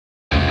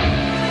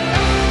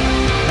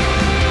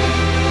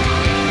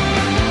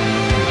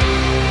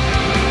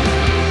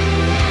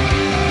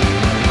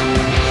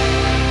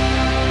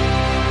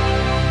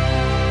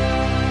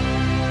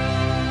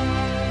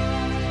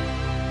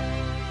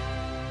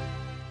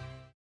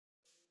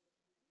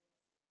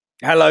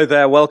Hello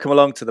there. Welcome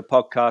along to the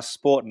podcast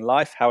Sport and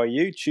Life. How are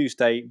you?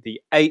 Tuesday,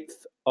 the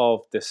 8th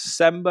of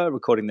December,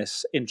 recording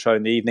this intro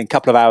in the evening, a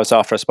couple of hours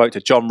after I spoke to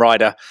John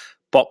Ryder,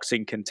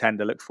 boxing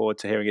contender. Look forward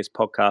to hearing his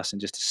podcast in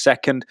just a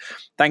second.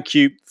 Thank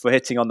you for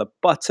hitting on the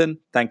button.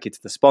 Thank you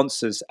to the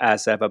sponsors,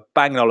 as ever,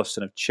 Bang &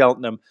 Olufsen of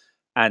Cheltenham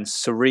and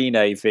Serene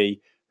AV,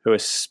 who are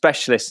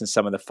specialists in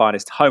some of the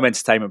finest home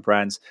entertainment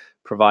brands,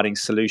 providing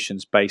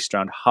solutions based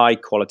around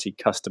high-quality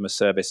customer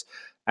service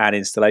and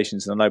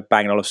installations. And I know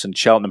Bang & Olufsen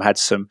Cheltenham had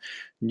some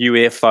new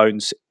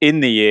earphones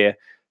in the ear,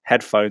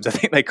 headphones, I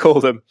think they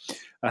call them.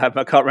 I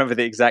can't remember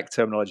the exact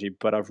terminology,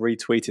 but I've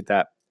retweeted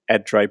that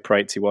Ed Draper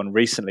 81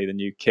 recently, the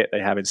new kit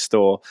they have in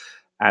store.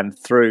 And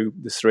through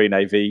the Serene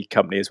AV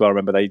company as well,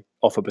 remember they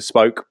offer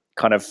bespoke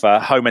kind of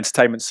home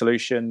entertainment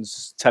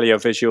solutions,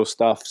 televisual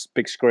stuff,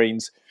 big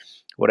screens,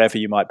 whatever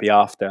you might be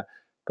after,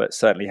 but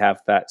certainly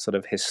have that sort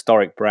of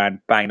historic brand,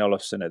 Bang &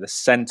 Olufsen, at the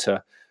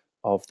centre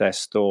of their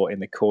store in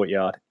the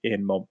courtyard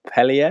in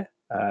Montpellier.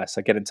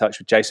 So get in touch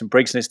with Jason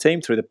Briggs and his team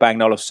through the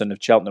Bang & Olufsen of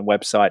Cheltenham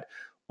website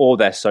or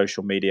their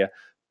social media,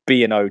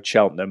 B&O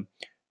Cheltenham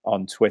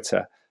on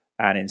Twitter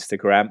and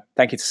Instagram.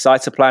 Thank you to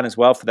Cytoplan as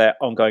well for their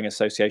ongoing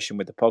association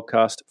with the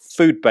podcast.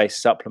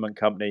 Food-based supplement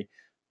company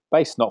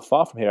based not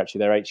far from here, actually,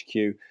 their HQ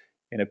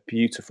in a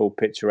beautiful,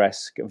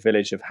 picturesque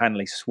village of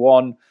Hanley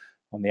Swan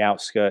on the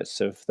outskirts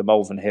of the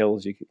Malvern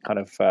Hills. You can kind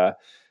of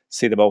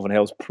see the Malvern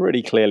Hills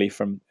pretty clearly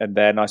from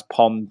there. Nice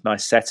pond,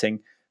 nice setting.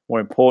 More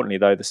importantly,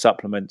 though, the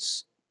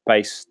supplements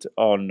based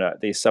on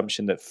the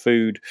assumption that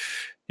food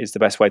is the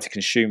best way to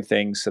consume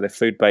things. So they're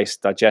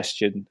food-based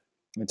digestion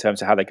in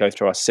terms of how they go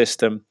through our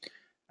system,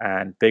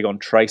 and big on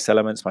trace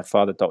elements. My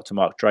father, Dr.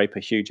 Mark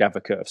Draper, huge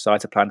advocate of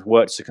Cytoplan,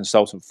 worked as a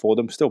consultant for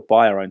them, still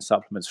buy our own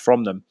supplements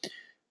from them.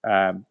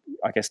 I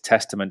guess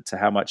testament to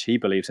how much he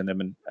believes in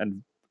them,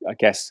 and I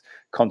guess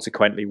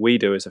consequently we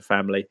do as a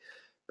family.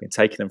 Been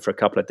taking them for a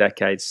couple of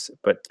decades,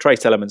 but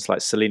trace elements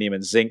like selenium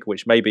and zinc,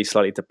 which may be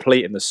slightly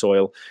depleting the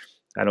soil,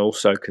 and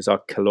also because our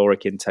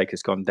caloric intake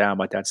has gone down.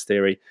 My dad's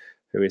theory,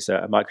 who is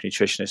a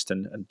micronutritionist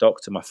and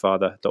doctor, my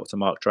father, Dr.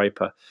 Mark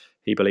Draper,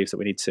 he believes that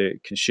we need to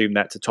consume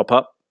that to top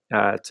up,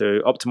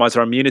 to optimize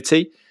our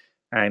immunity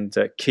and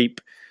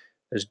keep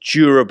as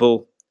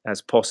durable as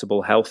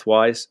possible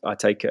health-wise. I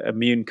take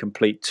Immune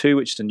Complete 2,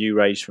 which is a new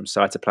range from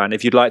Cytoplan.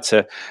 If you'd like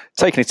to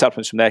take any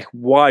supplements from there,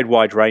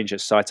 wide range at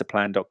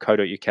cytoplan.co.uk,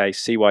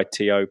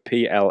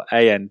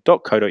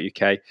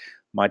 cytoplan.co.uk.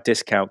 My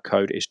discount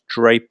code is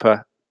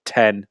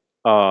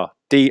Draper10R,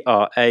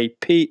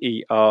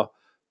 DRAPER,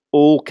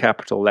 all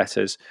capital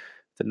letters,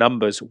 the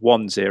numbers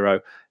 10,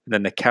 and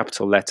then the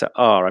capital letter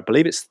R. I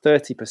believe it's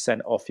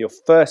 30% off your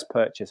first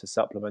purchase of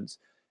supplements,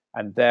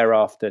 and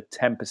thereafter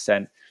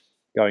 10%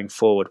 going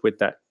forward with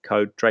that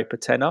code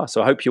Draper10R.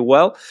 So I hope you're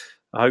well.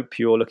 I hope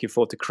you're looking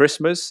forward to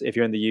Christmas. If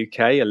you're in the UK,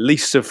 a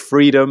lease of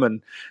freedom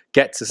and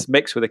get to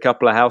mix with a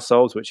couple of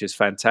households, which is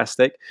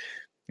fantastic.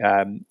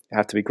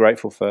 Have to be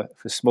grateful for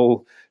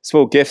small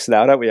gifts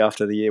now, don't we,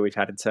 after the year we've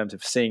had in terms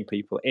of seeing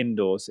people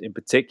indoors in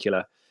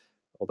particular,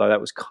 although that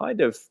was kind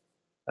of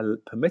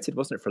permitted,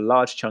 wasn't it, for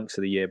large chunks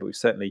of the year, but we've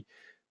certainly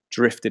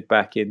drifted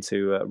back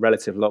into a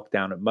relative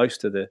lockdown at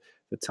most of the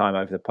time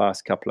over the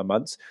past couple of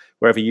months.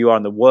 Wherever you are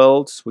in the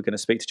world, we're going to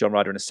speak to John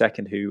Ryder in a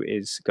second, who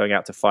is going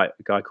out to fight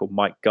a guy called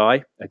Mike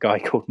Guy.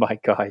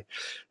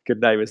 Good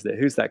name, isn't it?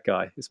 Who's that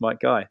guy? It's Mike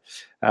Guy.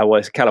 Well,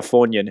 it's a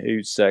Californian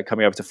who's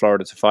coming over to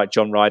Florida to fight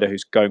John Ryder,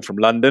 who's going from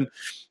London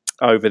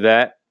over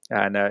there.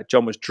 And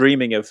John was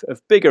dreaming of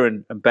bigger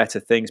and better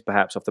things,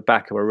 perhaps off the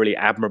back of a really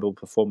admirable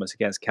performance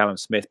against Callum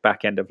Smith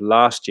back end of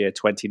last year,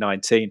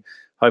 2019,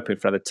 hoping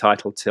for another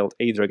title tilt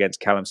either against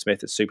Callum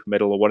Smith at super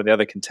middle or one of the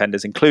other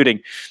contenders,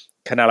 including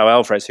Canelo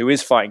Alvarez, who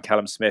is fighting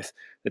Callum Smith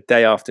the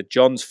day after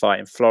John's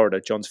fight in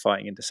Florida. John's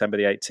fighting in December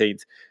the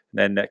 18th.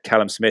 And then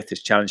Callum Smith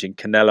is challenging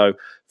Canelo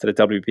for the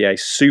WBA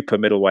super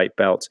middleweight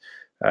belt.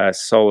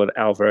 Saul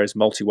Alvarez,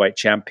 multi-weight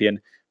champion,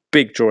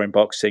 big draw in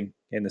boxing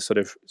in the sort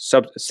of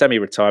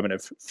semi-retirement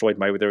of Floyd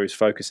Mayweather, who's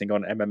focusing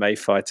on MMA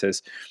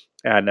fighters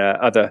and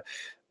other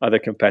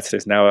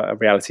competitors. Now a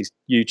reality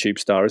YouTube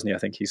star, isn't he? I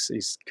think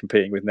he's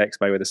competing with next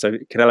Mayweather. So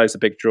Canelo's a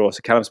big draw. So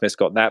Callum Smith's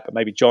got that, but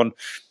maybe John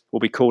will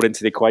be called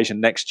into the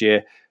equation next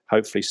year,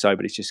 hopefully so.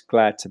 But he's just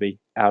glad to be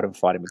out and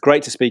fighting. But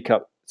great to speak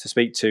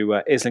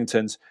to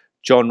Islington's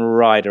John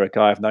Ryder, a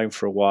guy I've known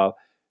for a while,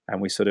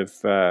 and we sort of,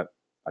 I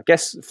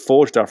guess,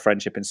 forged our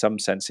friendship in some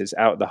senses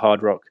out at the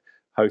Hard Rock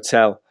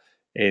Hotel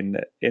in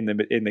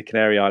the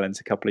Canary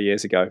Islands a couple of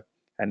years ago.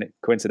 And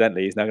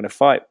coincidentally, he's now going to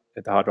fight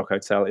at the Hard Rock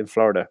Hotel in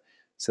Florida.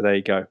 So there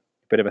you go, a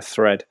bit of a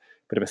thread, a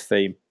bit of a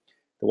theme.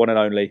 The one and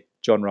only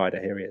John Ryder,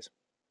 here he is.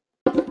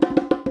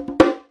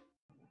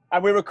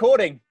 And we're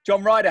recording.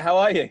 John Ryder, how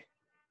are you?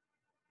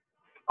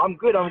 I'm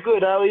good. How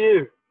are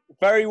you?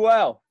 Very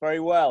well, very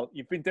well.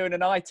 You've been doing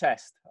an eye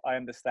test, I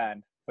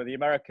understand, for the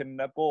American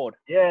board.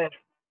 Yeah.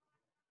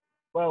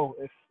 Well,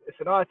 if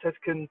an eye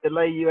test can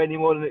delay you any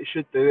more than it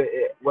should do,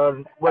 it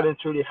well and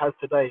truly has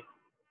today.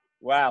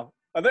 Wow.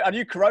 I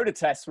knew corona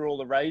tests were all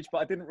the rage, but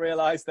I didn't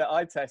realise that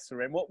eye tests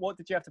were in. What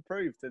did you have to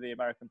prove to the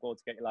American board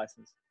to get your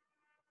license?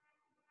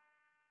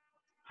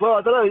 Well,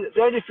 I don't know.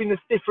 The only thing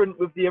that's different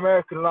with the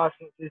American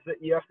license is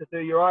that you have to do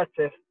your eye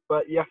test,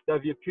 but you have to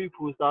have your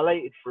pupils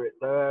dilated for it.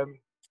 So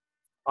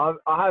I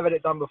have had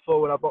it done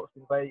before when I boxed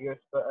in Vegas,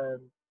 but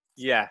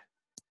Yeah.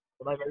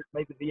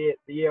 maybe the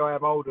year I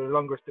am older, the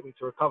longer it took me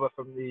to recover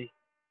from the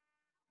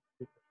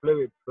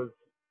fluids. Because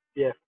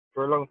yeah,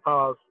 for a long time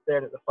I was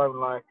staring at the phone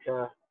like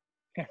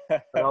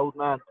an old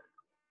man.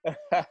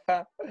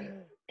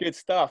 Good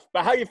stuff.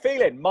 But how are you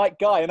feeling? Mike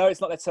Guy, I know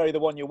it's not necessarily the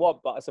one you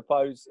want, but I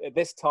suppose at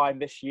this time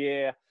this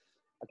year,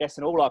 I guess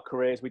in all our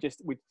careers, we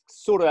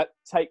sort of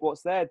take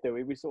what's there, do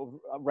we? We sort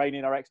of rein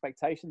in our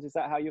expectations. Is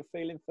that how you're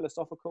feeling,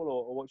 philosophical,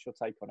 or what's your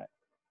take on it?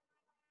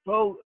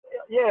 Well,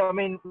 yeah, I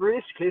mean,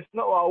 realistically, it's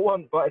not what I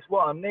want, but it's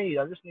what I need.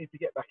 I just need to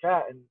get back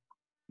out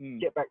and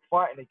get back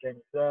fighting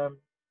again.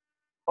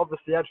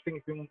 Obviously, I had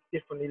things been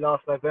differently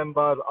last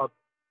November. I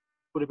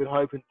would have been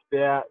hoping to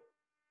be out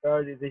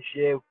early this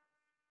year,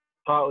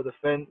 title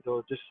defence,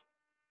 or just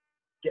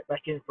get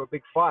back in for a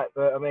big fight.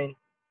 But I mean,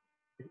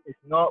 it's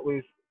not.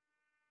 With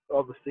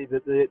obviously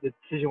the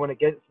decision went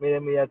against me,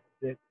 and we had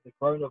the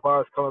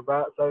coronavirus come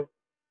about. So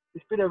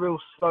it's been a real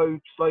slow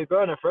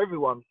burner for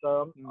everyone.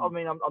 So I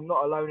mean, I'm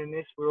not alone in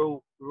this. We're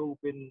all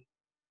been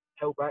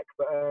held back.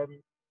 But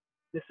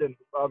listen,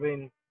 I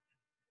mean,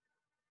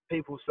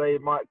 people say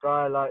Mike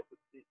Guy, like,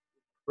 his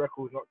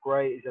record's not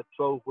great. He's had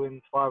 12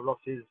 wins, 5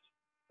 losses,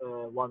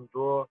 1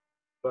 draw.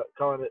 But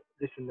kind of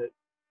listen, that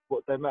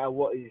what no matter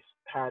what he's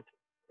had,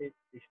 he's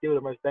still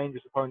the most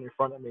dangerous opponent in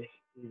front of me.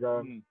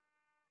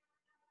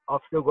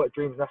 I've still got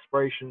dreams and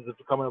aspirations of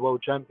becoming a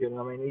world champion.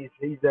 I mean,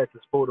 he's there to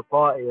spoil the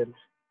party, and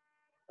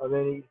I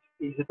mean,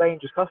 he's a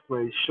dangerous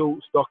customer. He's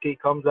short, stocky,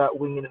 comes out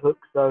winging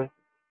hooks. So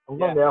I'm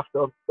going to have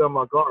to be on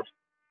my guard.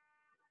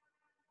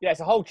 Yeah, it's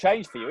a whole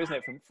change for you, isn't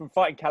it? From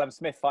fighting Callum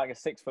Smith, fighting a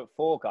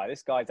 6'4" guy.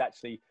 This guy's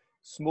actually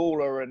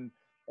smaller and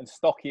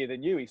stockier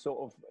than you.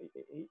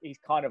 He's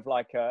kind of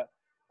like a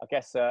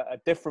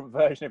different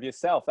version of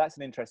yourself. That's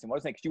an interesting one,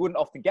 isn't it? Because you wouldn't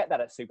often get that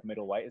at super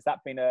middleweight. Has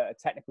that been a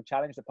technical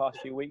challenge the past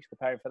few weeks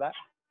preparing for that?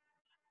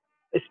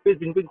 It's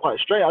been quite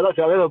straight. I don't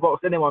think I've ever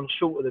boxed anyone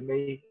shorter than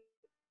me.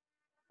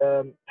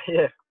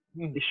 Yeah,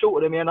 he's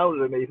shorter than me and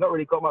older than me. He's not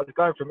really got much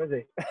going for him, is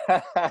he?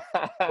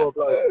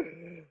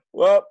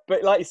 Well,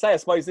 but like you say, I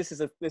suppose this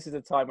is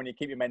a time when you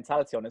keep your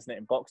mentality on, isn't it?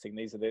 In boxing,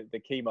 these are the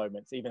key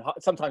moments. Even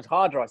sometimes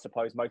harder, I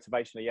suppose,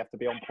 motivationally. You have to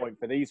be on point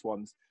for these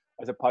ones,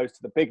 as opposed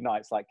to the big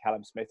nights like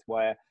Callum Smith,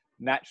 where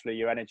naturally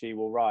your energy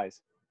will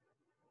rise.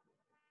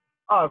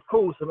 Oh, of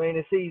course. I mean,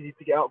 it's easy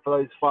to get up for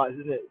those fights,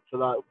 isn't it? For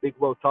like big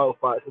world title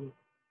fights. And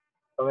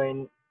I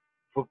mean,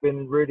 we've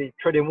been really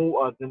treading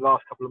water in the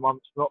last couple of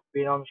months, not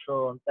being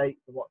unsure on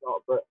dates and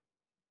whatnot. But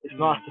it's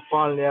nice to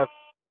finally have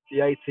the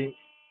 18th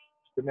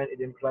cemented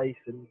in place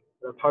and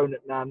the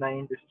opponent now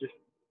named.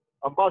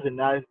 I'm buzzing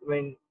now. I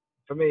mean,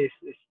 for me,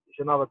 it's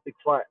another big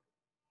fight.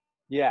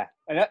 Yeah,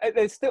 and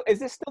is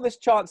there still this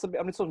chance? I'm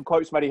just talking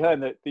quotes from Eddie Hearn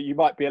that you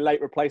might be a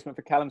late replacement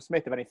for Callum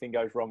Smith if anything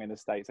goes wrong in the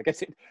States. I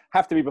guess it'd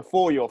have to be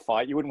before your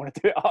fight. You wouldn't want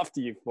to do it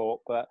after you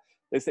fought, but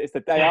it's the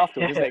day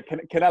afterwards, isn't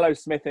it? Canelo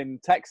Smith in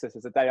Texas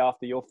is the day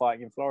after you're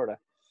fighting in Florida.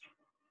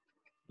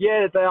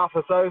 Yeah, the day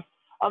after. So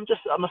I'm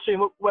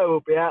assuming where we'll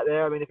be out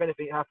there. I mean, if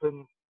anything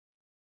happens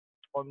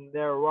on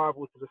their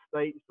arrival to the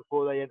States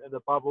before they enter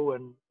the bubble,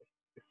 and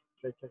if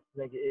they test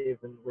negative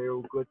and we're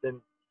all good, then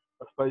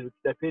I suppose we'd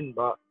step in.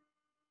 But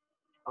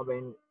I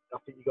mean, I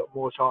think you got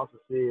more chance of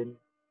seeing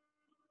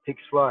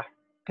pigs fly.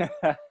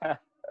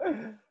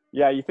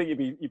 Yeah, you think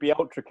you'd be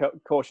ultra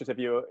cautious if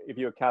you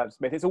were Callum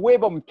Smith. It's a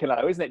weird one with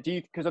Canelo, isn't it?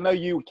 Because I know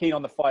you were keen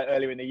on the fight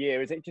earlier in the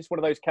year. Is it just one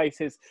of those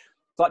cases?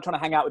 It's like trying to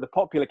hang out with a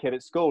popular kid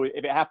at school.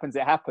 If it happens,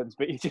 it happens.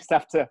 But you just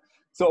have to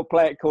sort of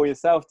play it cool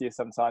yourself, do you,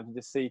 sometimes, and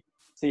just see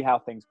how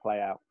things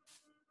play out.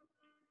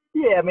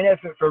 Yeah, I mean,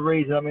 everything for a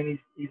reason. I mean,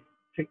 he's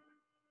picked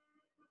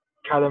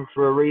Callum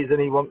for a reason.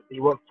 He wants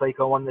to take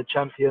on one of the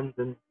champions,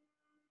 and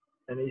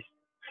he's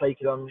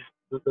taken on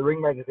the Ring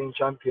Magazine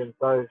champion.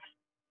 So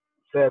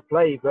fair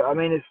play. But I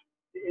mean,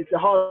 it's a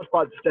hard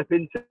fight to step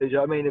into. Do you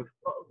know what I mean?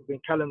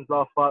 Callum's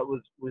last fight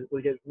was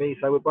against me,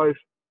 so we're both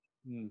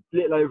a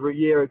little over a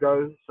year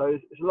ago. So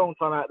it's a long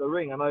time out of the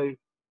ring. I know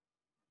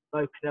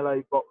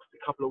Canelo boxed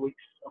a couple of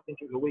weeks. I think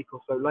it was a week or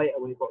so later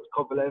when he boxed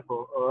Kovalev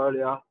or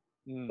earlier.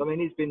 So, I mean,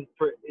 he's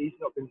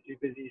not been too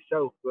busy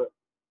himself, but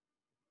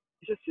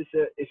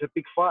it's a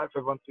big fight for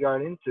everyone to go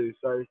into.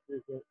 So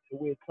it's a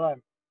weird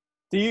time.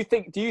 Do you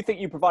think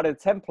you provided a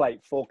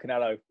template for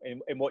Canelo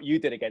in what you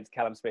did against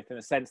Callum Smith, in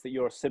the sense that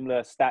you're a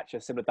similar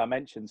stature, similar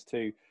dimensions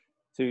to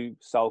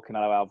Saul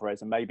Canelo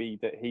Alvarez, and maybe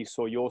that he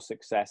saw your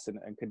success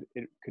and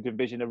could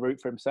envision a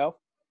route for himself?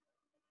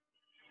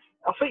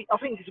 I think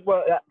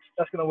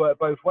that's going to work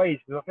both ways.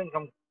 Because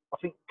I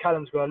think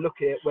Callum's going to look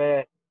at it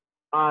where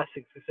I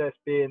see success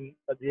being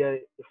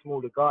the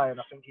smaller guy, and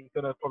I think he's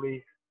going to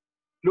probably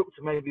look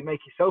to maybe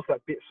make himself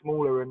that bit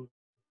smaller and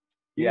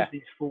use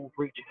his full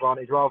reach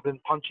advantage rather than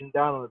punching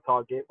down on the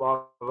target.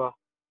 Rather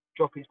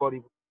drop his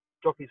body,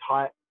 drop his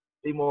height,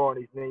 be more on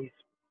his knees,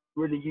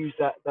 really use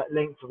that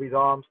length of his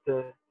arms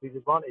to his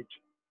advantage.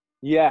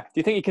 Yeah. Do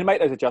you think he can make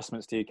those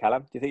adjustments to you,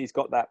 Callum? Do you think he's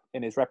got that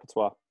in his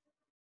repertoire?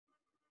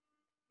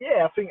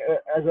 Yeah, I think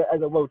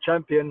as a world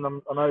champion,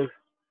 I know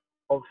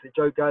obviously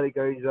Joe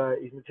Gallagher,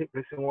 he's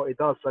meticulous in what he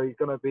does, so he's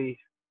going to be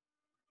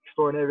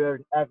exploring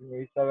every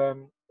avenue.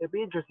 So it'll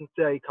be interesting to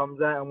see how he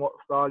comes out and what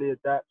style he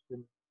adapts.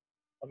 And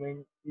I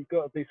mean, he's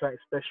got to do something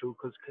special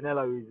because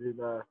Canelo is in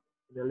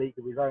a league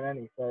of his own, ain't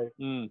he? So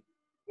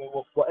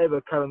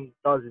whatever Callum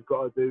does, he's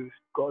got to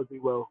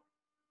do well.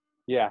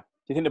 Yeah. Do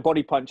you think the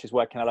body punch is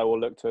where Canelo will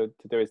look to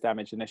do his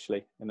damage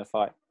initially in the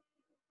fight?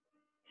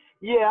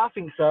 Yeah, I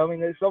think so. I mean,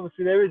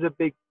 there is a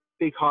big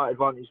height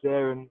advantage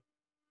there, and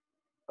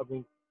I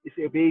mean,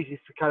 it'll be easy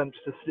for Callum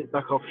just to sit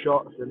back off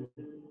shots, and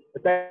a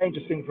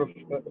dangerous thing for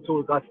a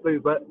taller guy to do.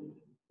 But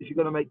if you're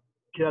going to make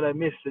Canelo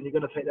miss, then you're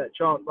going to take that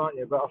chance, aren't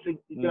you? But I think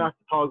you're going to have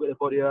to target the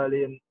body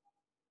early and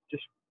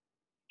just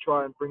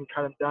try and bring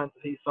Callum down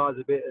to his size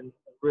a bit and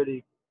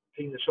really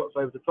ping the shots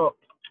over the top.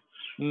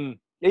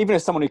 Even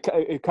as someone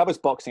who covers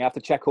boxing, I have to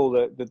check all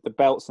the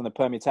belts and the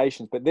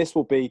permutations. But this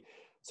will be,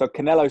 so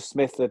Canelo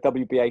Smith, the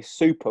WBA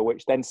Super,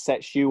 which then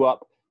sets you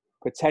up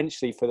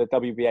potentially for the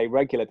WBA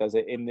regular, does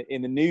it, in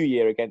the new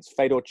year against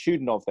Fedor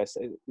Chudinov?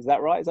 Is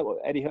that right? Is that what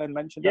Eddie Hearn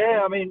mentioned?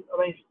 Yeah, I mean,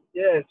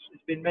 yeah,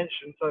 it's been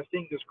mentioned. So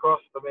fingers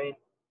crossed. I mean,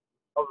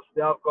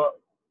 obviously I've got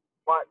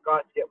my guy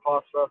to get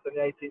past first on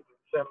the 18th of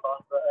December.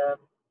 But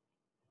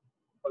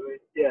I mean,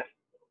 yeah,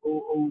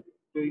 all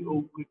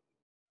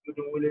good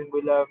and willing.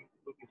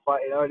 We'll be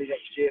fighting early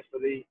next year for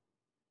the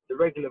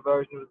regular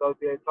version of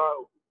the WBA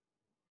title.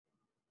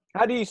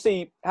 How do you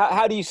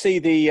see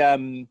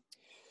the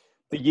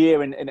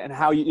year and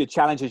how your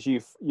challenges you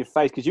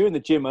faced? Because you were in the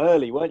gym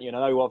early, weren't you? And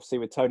I know obviously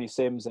with Tony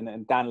Sims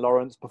and Dan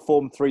Lawrence,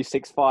 performed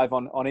 365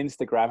 on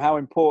Instagram. How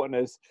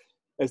important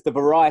has the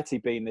variety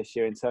been this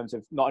year in terms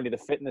of not only the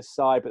fitness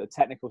side but the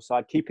technical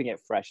side, keeping it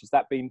fresh? Has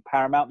that been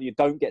paramount, that you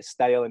don't get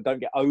stale and don't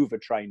get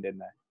overtrained in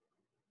there?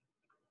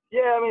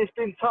 Yeah, I mean, it's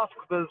been tough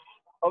because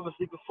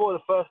obviously before the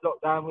first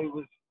lockdown we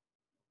was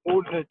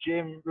all in the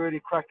gym,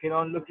 really cracking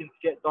on, looking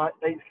to get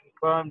dates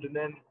confirmed, and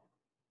then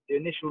the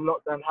initial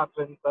lockdown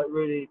happened, so it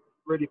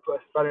really put a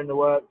spanner in the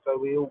works. So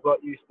we all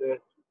got used to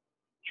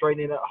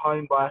training at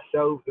home by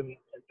ourselves and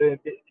doing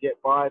bits to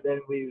get by.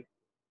 Then we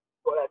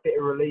got that bit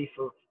of relief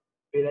of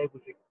being able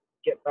to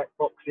get back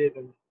boxing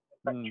and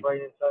back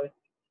training. So,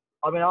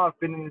 I mean, I've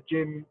been in the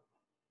gym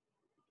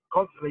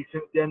constantly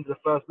since the end of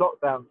the first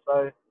lockdown.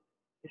 So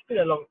it's been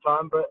a long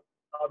time, but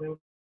I mean,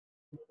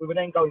 with an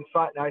end goal in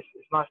sight now, it's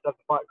nice to have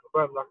the fight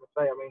confirmed. Like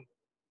I say, I mean,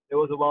 there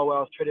was a while where I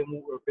was treading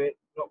water a bit,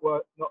 not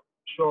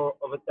sure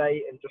of a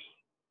date, and just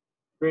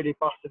really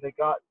busting the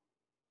gut.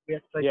 We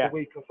had to take a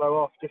week or so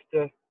off just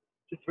to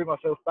bring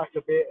myself back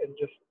a bit and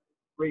just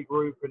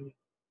regroup and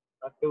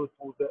build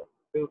towards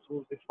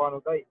this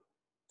final date.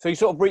 So you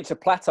sort of reached a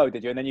plateau,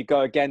 did you? And then you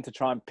go again to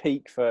try and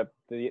peak for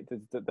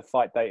the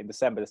fight date in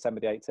December the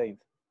 18th.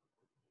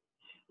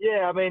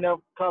 Yeah, I mean, I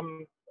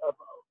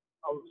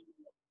was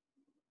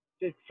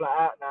dead flat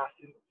out now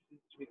since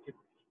we could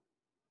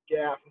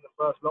get out from the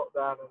first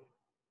lockdown and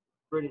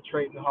really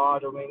training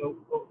hard. I mean,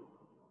 all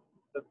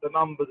the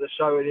numbers are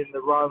showing in the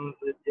runs,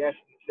 the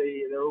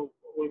S&C, they're all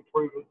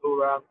improvements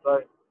all around. So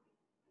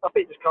I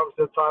think it just comes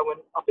to a time when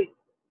I think,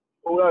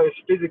 although it's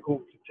physical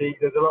fatigue,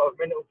 there's a lot of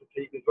mental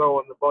fatigue as well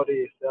on the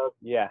body. It's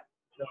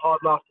a hard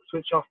life to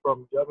switch off from.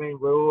 Do you know what I mean?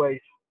 We're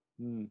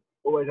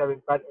always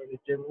having banter in the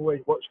gym,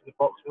 always watching the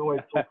boxing,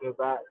 always talking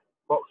about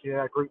boxing in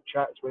our group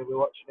chats when we're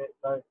watching it.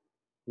 So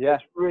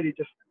it's really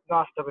just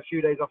nice to have a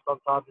few days off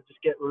sometimes and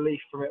just get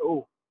relief from it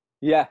all.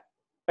 Yeah.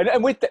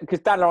 And with because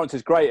Dan Lawrence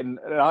is great, and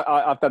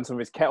I've done some of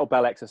his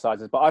kettlebell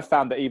exercises, but I've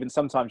found that even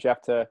sometimes you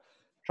have to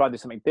try and do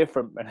something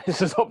different. And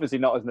this is obviously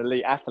not as an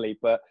elite athlete,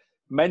 but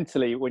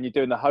mentally, when you're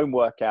doing the home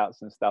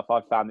workouts and stuff,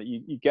 I've found that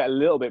you get a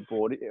little bit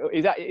bored.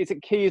 Is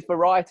it key as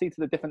variety to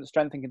the different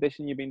strength and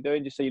conditioning you've been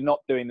doing, just so you're not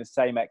doing the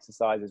same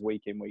exercises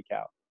week in, week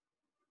out?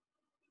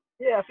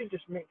 Yeah, I think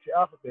just mix it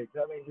up a bit.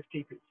 I mean, just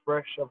keep it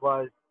fresh.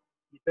 Otherwise,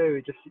 you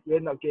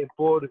end up getting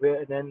bored of it,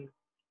 and then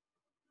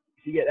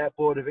if you get that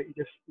bored of it,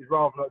 you'd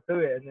rather not do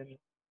it. And then,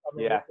 I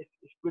mean,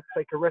 it's good to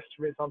take a rest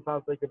from it.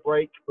 Sometimes take a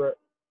break, but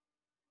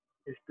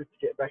it's good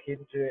to get back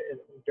into it and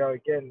go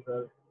again.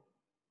 So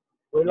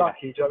we're lucky.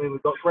 Do you know what I mean?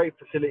 We've got great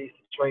facilities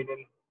to train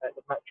in at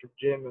the Matchroom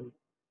gym, and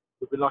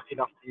we've been lucky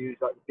enough to use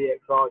like the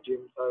BXR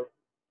gym. So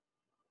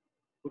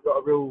we've got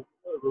a real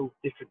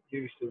different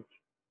use of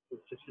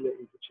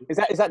facilities. Is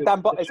that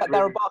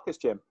Darren Barker's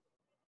gym?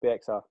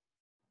 BXR.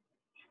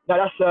 No,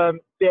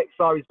 that's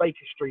BXR is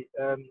Baker Street.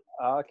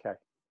 Okay.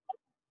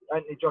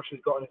 Anthony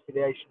Joshua's got an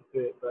affiliation to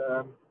it,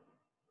 but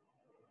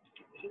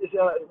it's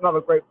another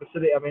great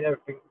facility. I mean,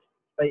 everything's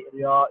state of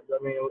the art.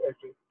 I mean,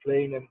 everything's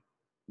clean, and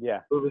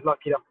we was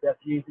lucky enough to be able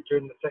to use it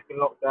during the second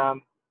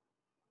lockdown,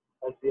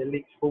 as the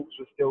elite sports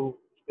were still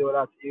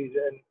allowed to use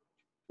it. And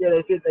yeah,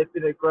 they've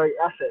been a great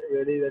asset.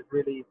 Really, they've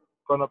really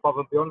gone above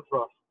and beyond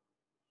for us.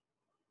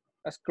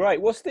 That's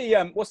great. What's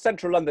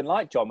Central London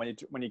like, John, when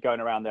you're going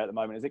around there at the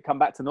moment? Has it come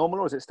back to normal,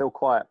 or is it still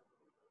quiet?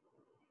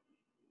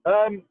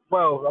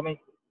 Well, I mean,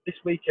 this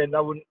weekend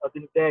I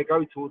didn't dare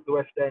go towards the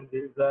West End.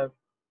 It was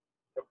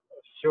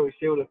sure you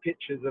see all the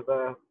pictures of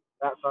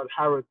outside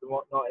Harrods and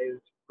whatnot. It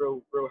was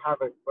real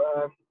havoc.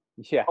 But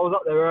Yeah. I was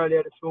up there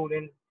earlier this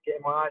morning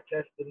getting my eye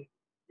test, and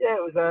yeah,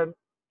 it was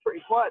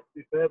pretty quiet to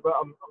be fair. But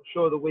I'm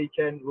sure the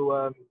weekend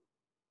will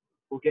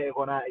get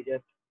everyone out again.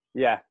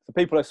 Yeah, so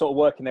people are sort of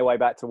working their way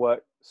back to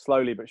work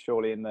slowly but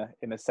surely in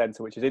the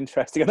centre, which is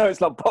interesting. I know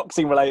it's not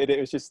boxing related. It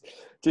was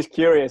just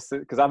curious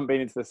because I haven't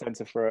been into the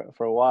centre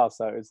for a while.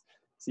 So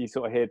you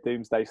sort of hear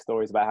doomsday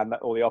stories about how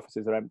all the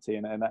offices are empty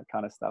and that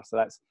kind of stuff.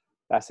 So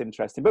that's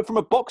interesting. But from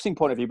a boxing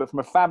point of view, but from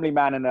a family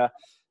man and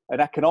an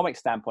economic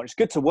standpoint, it's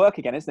good to work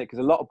again, isn't it? Because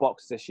a lot of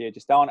boxers this year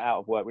just aren't out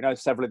of work. We know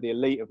several of the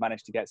elite have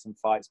managed to get some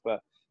fights, but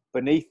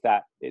beneath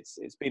that, it's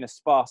been a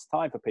sparse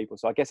time for people.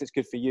 So I guess it's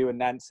good for you and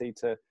Nancy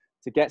to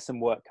get some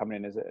work coming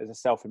in as a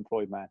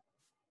self-employed man.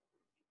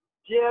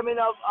 Yeah, I mean,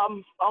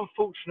 I'm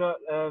fortunate.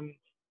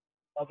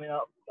 I mean,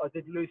 I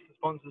did lose the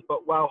sponsors,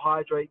 but Wow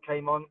Hydrate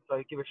came on,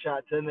 so give a shout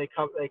out to them. They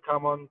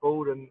come on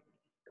board and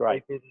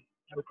Great. they've been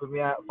helping me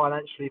out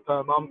financially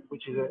per month,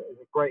 which is a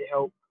great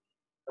help.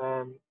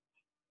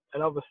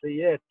 And obviously,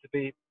 yeah, to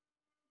be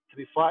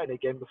fighting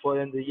again before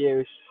the end of the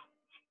year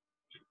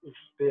is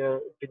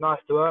be nice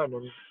to earn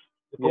and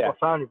support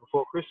my family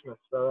before Christmas.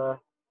 So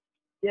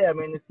yeah, I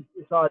mean,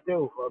 it's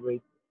ideal. I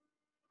mean,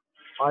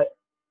 I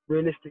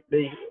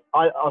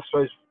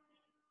suppose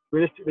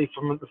realistically,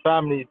 from the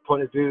family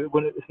point of view,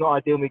 it's not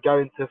ideal me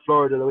going to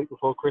Florida the week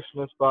before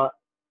Christmas, but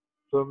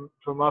from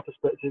my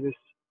perspective, this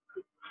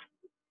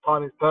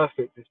time is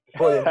perfect. It's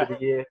before the end of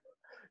the year.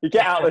 You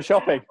get out of the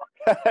shopping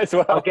as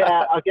well. I get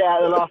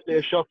out the last day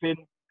of shopping.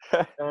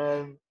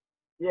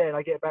 Yeah, and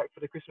I get back for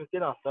the Christmas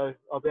dinner, so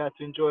I'll be able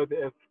to enjoy a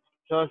bit of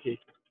turkey.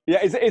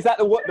 Yeah, is that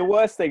the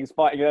worst thing is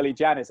fighting early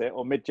Jan, is it?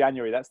 Or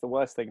mid-January? That's the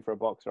worst thing for a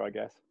boxer, I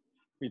guess.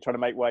 You're trying to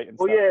make weight and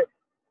stuff. Well, yeah,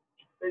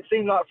 it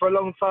seemed like for a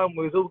long time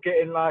we was all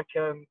getting like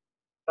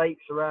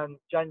dates around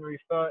January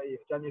 30th,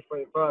 January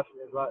 31st,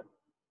 and it was like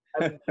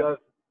having to have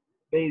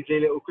measly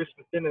little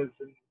Christmas dinners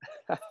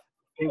and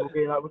people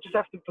being like, we'll just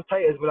have some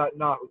potatoes. We're like,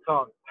 no, we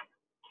can't.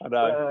 I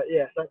know. But,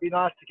 yeah, so it'd be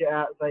nice to get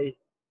out, say,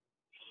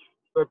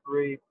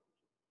 February,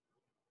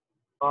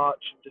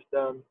 March, and just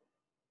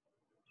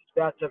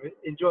be able to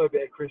enjoy a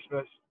bit of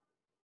Christmas,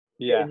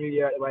 get the New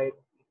Year out of the way, and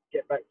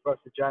get back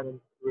 1st of Jan and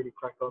really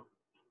crack on.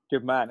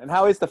 Good man. And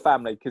how is the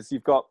family? Because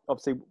you've got,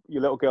 obviously,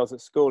 your little girls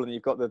at school and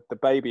you've got the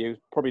baby who's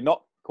probably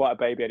not quite a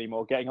baby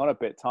anymore, getting on a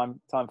bit.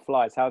 Time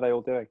flies. How are they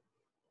all doing?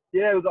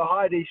 Yeah, we've got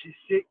Heidi. She's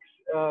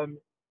 6.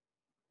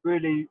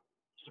 Really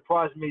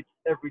surprising me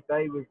every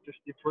day with just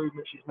the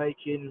improvement she's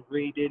making,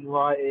 reading,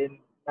 writing,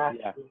 maths,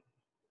 and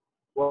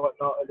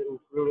whatnot. A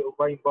real little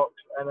brain box.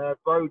 And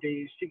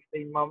Brody, who's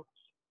 16 months,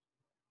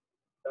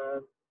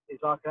 is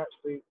like an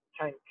absolute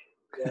tank.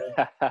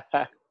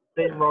 Yeah.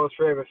 Thin rolls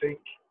for everything.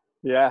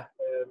 Yeah.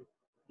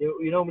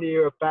 You normally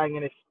hear a bang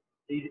and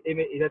he's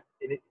hitting his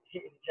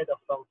head off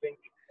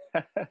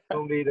something.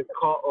 Normally the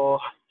cot or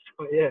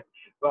yeah.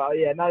 But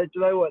yeah, no, do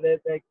you know what? They're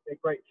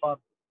great fun.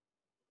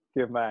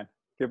 Good man.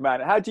 Good man.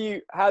 How do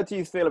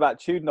you feel about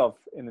Chudinov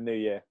in the new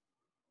year?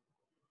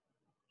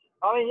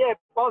 I mean, yeah,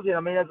 buzzing. I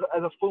mean, as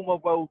a former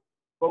world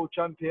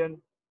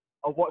champion,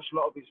 I've watched a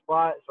lot of his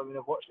fights. I mean,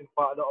 I've watched him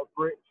fight a lot of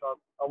Brits.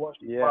 I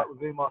watched him fight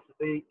with Umar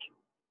Sadiq,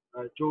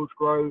 George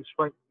Groves,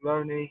 Frank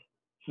Maloney.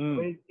 I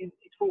mean, he's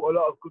fought a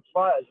lot of good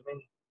fighters. I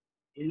mean,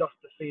 he lost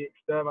to Felix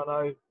Sturm, I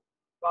know.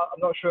 But I'm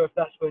not sure if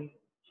that's when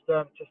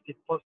Sturm tested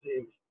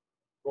positive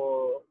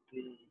for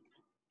the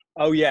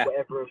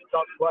whatever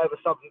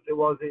substance it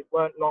was. It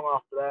weren't long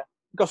after that.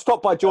 Got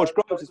stopped by George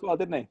Groves as well,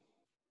 didn't he?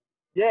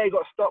 Yeah, he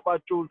got stopped by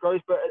George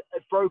Groves, but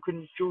had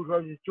broken George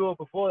Groves' jaw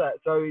before that.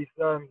 So he's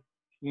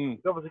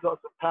obviously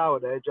got some power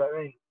there. Do you know what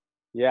I mean?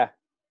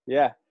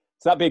 Yeah.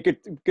 So that'd be a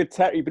good.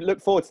 You would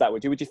look forward to that,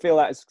 would you? Would you feel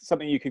that is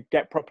something you could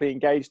get properly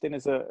engaged in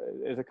as a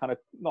kind of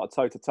not a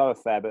toe-to-toe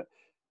affair, but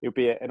it would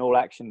be an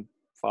all-action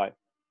fight?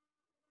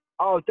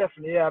 Oh,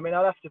 definitely. Yeah. I mean,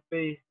 I'll have to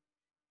be.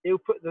 He'll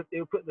put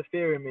the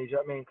fear in me. Do you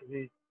know what I mean? Because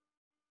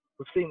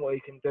we've seen what he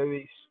can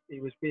do. He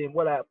was being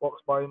well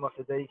outboxed by Umar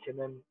Sadiq, and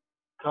then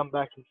come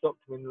back and stopped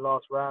him in the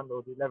last round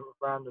or the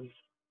 11th round. And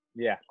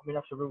yeah, I mean,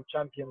 that's a real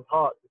champion's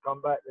heart to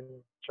come back and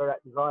show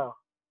that desire.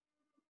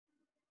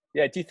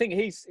 Yeah. Do you think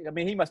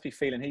he must be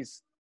feeling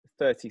he's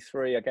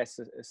 33, I guess,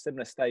 a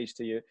similar stage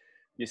to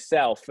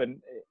yourself.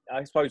 And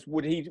I suppose,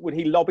 would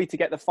he lobby to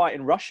get the fight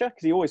in Russia?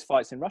 Because he always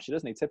fights in Russia,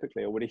 doesn't he,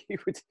 typically? Or would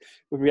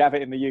we have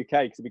it in the UK?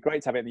 Because it'd be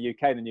great to have it in the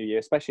UK in the new year,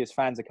 especially as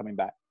fans are coming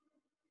back.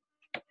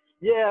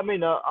 Yeah, I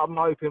mean, I'm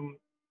hoping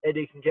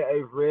Eddie can get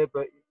over here,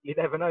 but you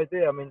never know, do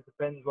you? I mean, it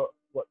depends what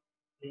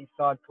his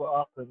side put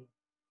up, and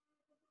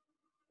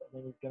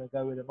then he's going to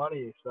go where the money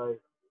is. So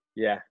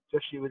yeah,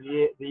 especially with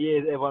the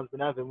year that everyone's been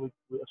having,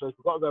 I suppose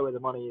we've got to go where the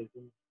money is.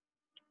 And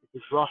if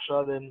it's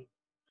Russia, then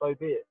so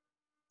be it.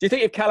 Do you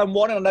think if Callum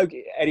won, and I know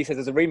Eddie says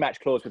there's a rematch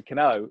clause with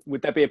Canelo,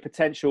 would there be a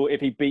potential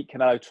if he beat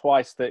Canelo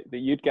twice that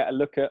you'd get a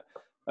look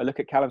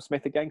at Callum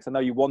Smith again? Because I know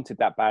you wanted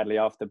that badly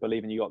after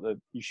believing you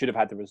should have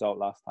had the result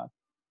last time.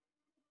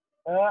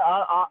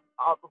 I'd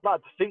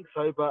like to think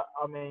so, but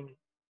I mean,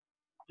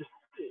 just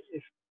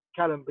if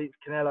Callum beats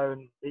Canelo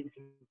and beats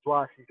him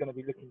twice, he's going to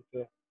be looking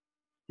for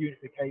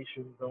unification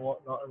speculations and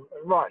whatnot, and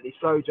rightly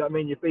so. Do you know what I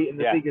mean? You're beating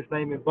the biggest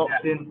name in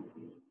boxing.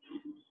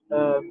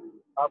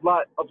 I'd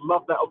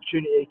love that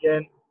opportunity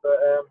again, but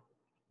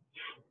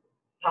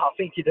I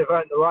think he'd have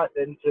earned the right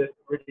then to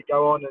really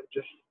go on and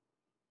just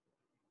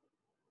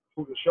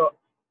pull the shot.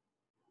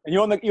 And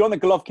you're on the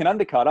Golovkin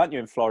undercard, aren't you,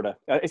 in Florida?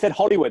 It said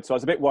Hollywood, so I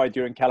was a bit worried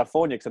you're in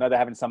California because I know they're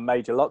having some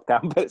major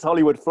lockdown, but it's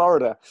Hollywood,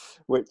 Florida,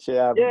 which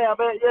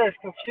it's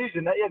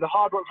confusing. The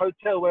Hard Rock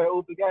Hotel where it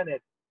all began.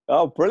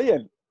 Oh,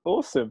 brilliant!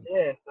 Awesome.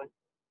 Yeah,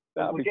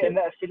 so we're getting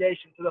that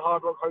affiliation to the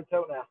Hard Rock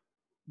Hotel now.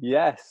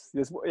 Yes,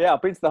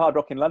 I've been to the Hard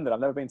Rock in London. I've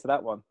never been to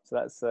that one, so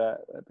that's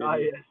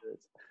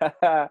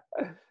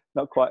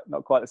not quite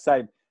the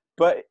same.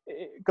 But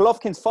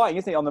Golovkin's fighting,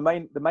 isn't he, on the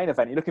main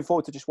event? You're looking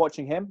forward to just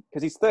watching him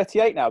because he's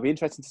 38 now. It'll be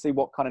interesting to see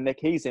what kind of nick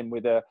he's in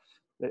with a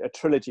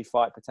trilogy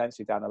fight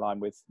potentially down the line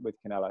with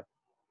Canelo.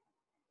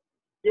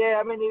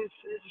 Yeah, I mean it's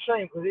a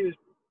shame because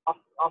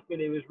I feel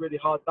he was really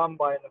hard done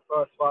by in the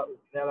first fight with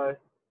Canelo.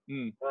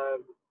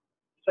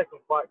 Second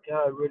fight,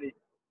 Canelo really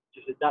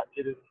just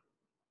adapted and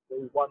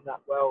he won that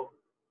well.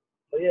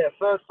 So yeah,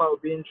 first fight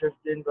would be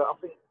interesting, but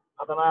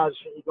I don't know. I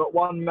just think you got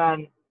one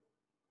man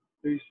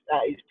who's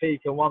at his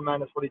peak and one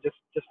man that's probably just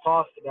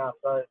past him now.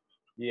 So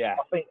yeah,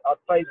 I think I'd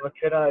favour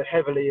Canelo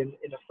heavily in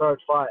the third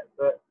fight,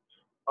 but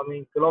I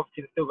mean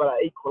Golovkin's still got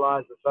that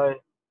equaliser. So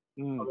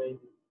I mean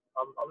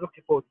I'm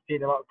looking forward to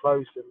seeing him up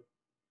close and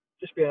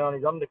just being on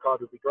his undercard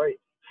would be great.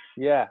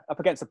 Yeah, up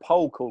against a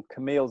Pole called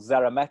Kamil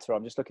Szeremeta.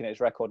 I'm just looking at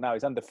his record now.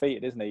 He's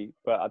undefeated, isn't he?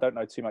 But I don't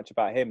know too much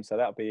about him, so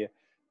that'll be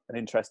an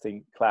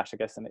interesting clash, I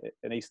guess,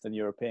 an Eastern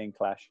European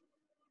clash.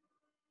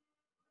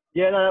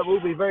 Yeah, no, that will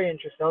be very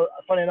interesting.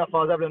 Funny enough, I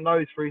was having a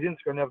nose for his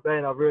Instagram the other day,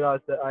 and I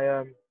realised that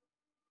I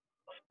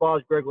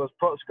sparred Grzegorz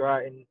Protska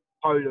out in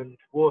Poland,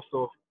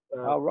 Warsaw.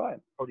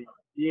 Right. Probably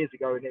years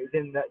ago, and it was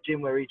in that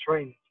gym where he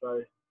trained.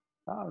 So.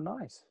 Oh,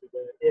 nice.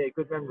 Yeah,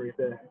 good memories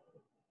there.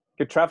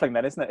 Good travelling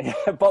then, isn't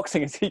it?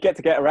 Boxing is you get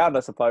to get around,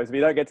 I suppose. But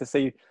you don't get to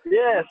see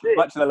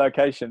much of the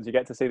locations. You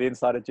get to see the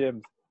inside of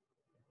gyms.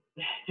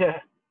 Yeah,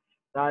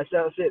 no,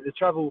 that's it. The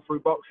travel through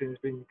boxing has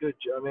been good.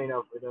 Do you know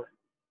what I mean?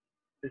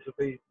 This will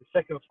be the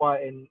second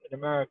fight in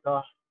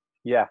America.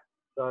 Yeah.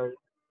 So,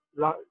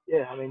 I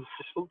mean, it's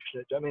just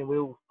fortunate. Do you know what I mean? We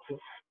all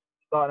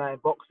starting out in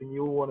boxing.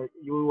 You all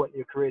want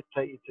your career to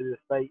take you to the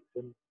States,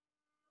 and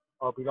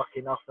I'll be lucky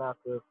enough now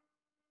to have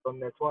gone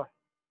there twice.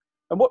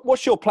 And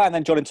what's your plan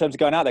then, John, in terms of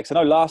going out there? Because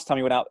I know last time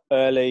you went out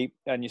early,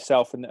 and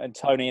yourself and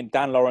Tony and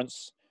Dan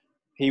Lawrence,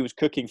 he was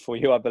cooking for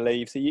you, I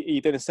believe. So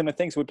you did a similar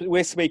thing. So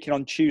we're speaking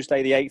on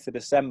Tuesday, the 8th of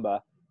December.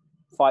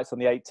 Fights on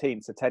the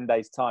 18th, so 10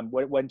 days' time.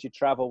 When do you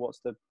travel? What's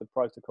the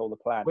protocol, the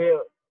plan?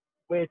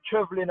 We're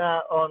travelling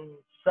out on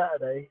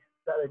Saturday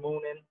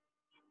morning.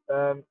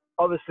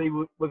 Obviously,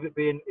 with it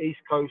being East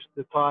Coast,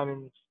 the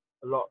timing's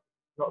not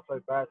so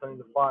bad. It's only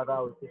the 5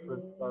 hours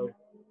difference, so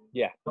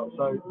yeah, not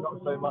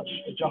so much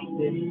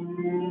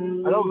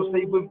adjusting. And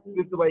obviously,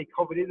 with the way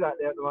COVID is out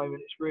there at the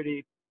moment, it's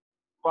really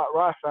quite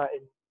rife out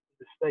in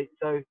the States.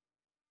 So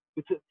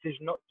we took the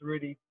decision not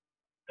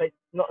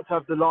to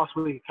have the last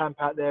week of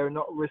camp out there and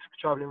not risk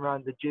travelling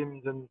around the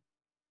gyms and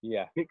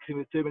mixing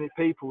with too many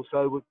people.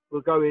 So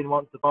we'll go in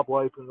once the bubble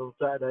opens on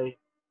Saturday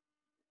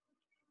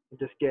and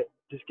just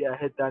get our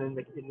head down in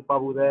the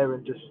bubble there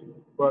and just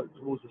work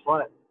towards the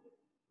fight.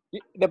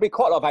 There'll be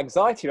quite a lot of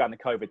anxiety around the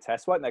COVID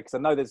test, won't there? Because I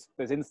know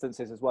there's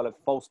instances as well of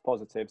false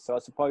positives. So I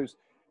suppose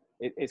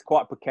it's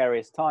quite a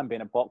precarious time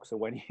being a boxer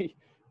when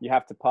you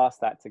have to pass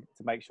that to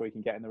make sure you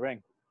can get in the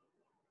ring.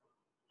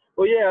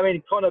 Well, yeah, I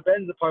mean, Conor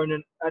Benn's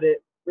opponent had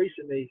it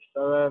recently,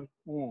 so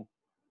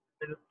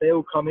they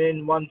all come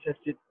in. One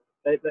tested,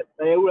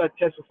 they all had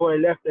tests before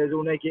they left. They was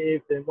all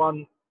negative. Then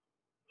one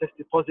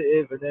tested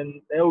positive, and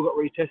then they all got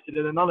retested,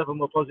 and none of them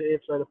were positive.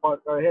 So the fight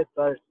go ahead.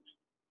 So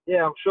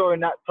yeah, I'm sure in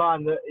that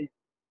time that his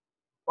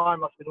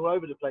mind must have been all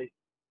over the place.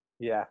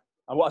 Yeah,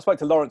 and I spoke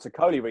to Lawrence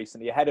Okolie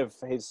recently ahead of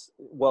his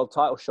world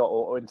title shot,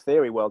 or in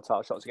theory world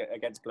title shots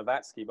against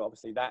Blavatsky, but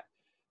obviously that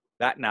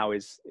now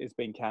is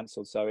being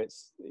cancelled. So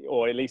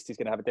or at least he's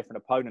going to have a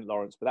different opponent,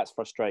 Lawrence. But that's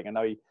frustrating. I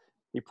know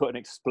he put an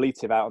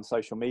expletive out on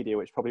social media,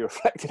 which probably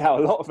reflected how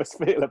a lot of us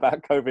feel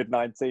about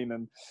COVID-19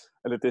 and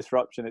the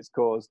disruption it's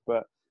caused.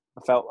 But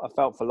I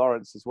felt for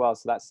Lawrence as well.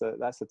 So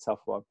that's a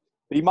tough one.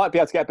 But you might be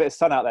able to get a bit of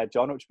sun out there,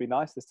 John, which would be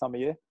nice this time of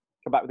year.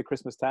 Come back with the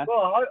Christmas tan. Well,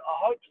 I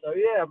hope so.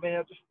 Yeah, I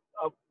mean,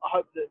 I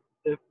hope that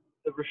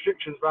the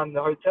restrictions around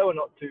the hotel are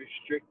not too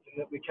strict,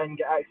 and that we can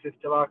get access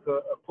to like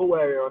a pool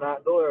area or an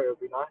outdoor area would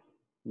be nice.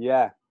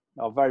 Yeah,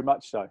 very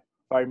much so.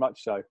 Very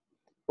much so.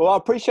 Well, I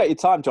appreciate your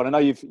time, John. I know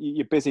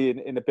you're busy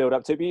in the build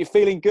up to it, but you're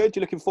feeling good.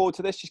 You're looking forward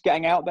to this, just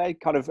getting out there,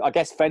 kind of, I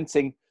guess,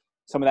 venting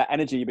some of that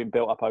energy you've been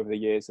built up over the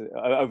years,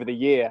 over the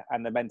year,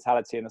 and the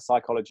mentality and the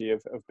psychology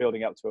of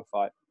building up to a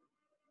fight.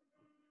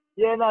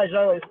 Yeah, no,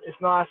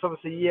 it's nice.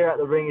 Obviously, a year at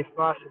the ring, it's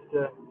nice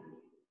to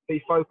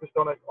be focused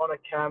on a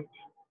camp,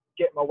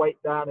 get my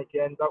weight down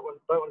again. Don't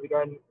want to be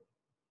going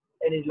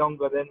any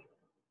longer than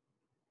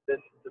the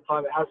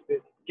time it has been.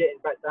 Getting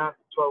back down to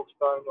 12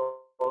 stone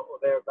or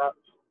thereabouts.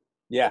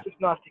 Yeah. It's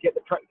just nice to get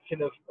the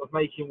practicing of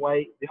making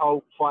weight, the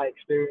whole fight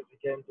experience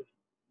again. Just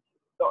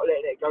not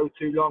letting it go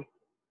too long.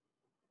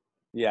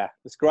 Yeah,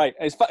 it's great.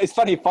 It's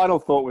funny. Final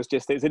thought was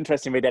just, it's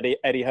interesting to read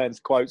Eddie Hearn's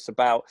quotes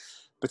about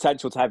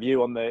potential to have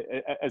you on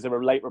as a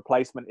late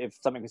replacement if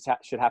something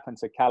should happen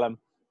to Callum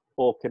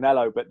or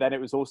Canelo. But then it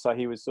was also,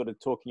 he was sort of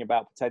talking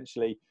about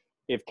potentially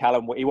if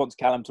he wants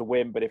Callum to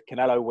win, but if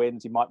Canelo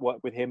wins, he might work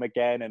with him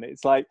again. And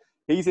it's like,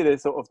 he's in a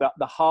sort of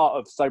the heart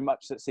of so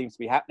much that seems to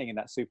be happening in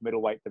that super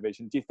middleweight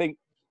division. Do you think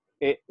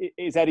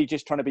is Eddie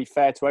just trying to be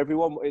fair to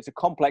everyone? It's a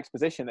complex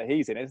position that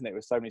he's in, isn't it?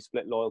 With so many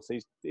split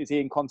loyalties. Is he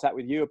in contact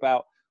with you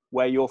about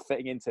where you're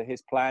fitting into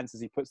his plans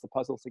as he puts the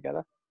puzzle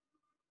together?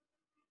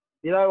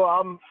 You know,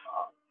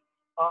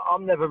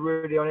 I'm never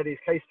really on Eddie's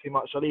case too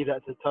much. I leave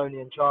that to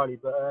Tony and Charlie.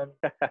 But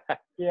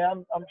yeah,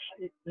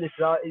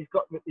 listen, he's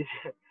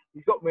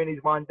got me in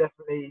his mind.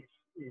 Definitely,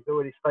 he's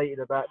already stated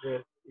about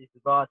his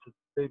desire to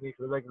do me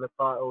for the regular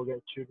title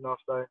against Chudinov.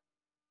 So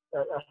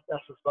that's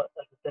a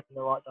step in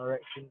the right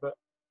direction. But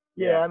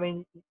yeah, I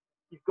mean,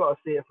 you've got to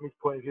see it from his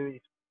point of view.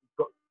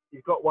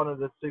 He's got one of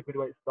the super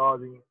middleweight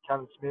stars in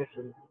Callum Smith,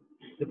 and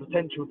the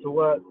potential to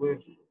work with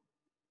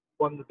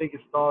one of the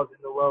biggest stars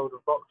in the world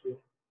of boxing.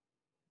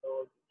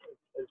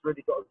 Has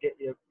really got to get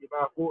your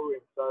mouth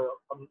watering. So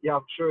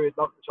I'm sure he'd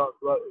love the chance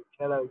to work with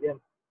Canelo again.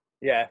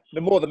 Yeah,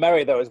 the more the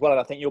merrier though as well, and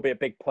I think you'll be a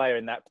big player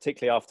in that,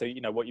 particularly after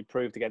what you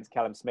proved against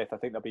Callum Smith. I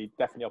think there'll be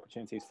definitely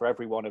opportunities for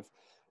everyone of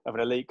an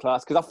elite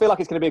class, because I feel like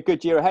it's going to be a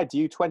good year ahead. Do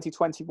you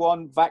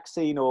 2021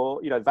 vaccine, or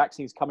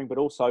vaccines coming, but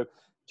also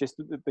just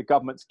the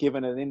government's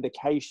given an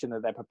indication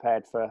that they're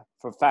prepared for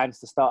fans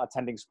to start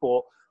attending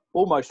sport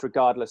almost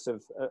regardless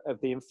of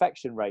the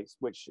infection rates,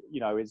 which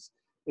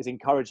is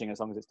encouraging as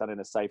long as it's done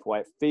in a safe way.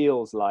 It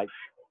feels like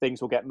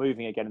things will get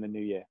moving again in the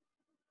new year.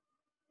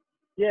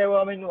 Yeah,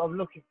 well, I mean, I'm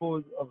looking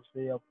forward.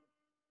 Obviously,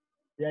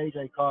 the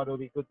AJ card will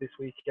be good this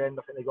weekend.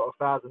 I think they've got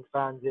 1,000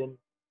 fans in.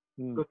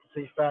 Good to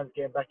see fans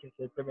getting back into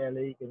the Premier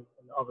League and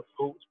other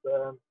sports. But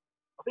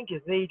I think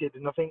it's needed,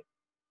 and I think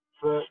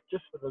for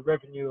the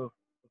revenue of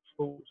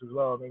sports as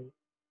well. I mean,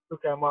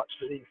 look how much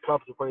that these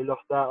clubs have probably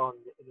lost out on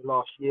in the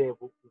last year.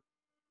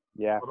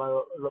 Yeah. I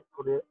know a lot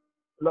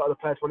of the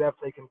players probably have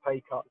taken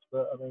pay cuts,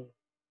 but I mean,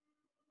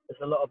 there's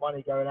a lot of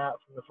money going out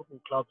from the football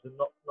clubs and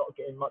not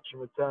getting much in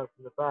return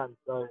from the fans.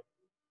 So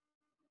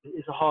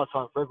it's a hard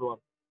time for everyone.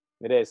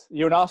 It is.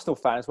 You're an Arsenal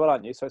fan as well,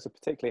 aren't you? So it's a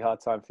particularly hard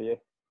time for you.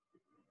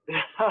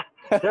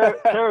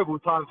 Terrible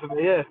time for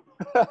me, yeah.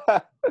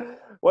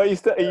 Well,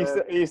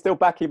 are you still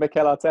backing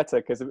Mikel Arteta?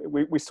 Because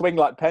we swing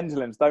like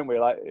pendulums, don't we?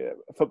 Like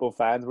football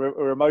fans,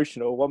 we're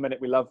emotional. 1 minute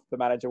we love the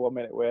manager, 1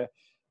 minute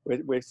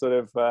we're sort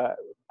of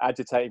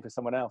agitating for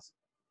someone else.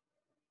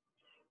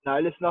 No,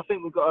 listen, I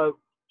think we've got to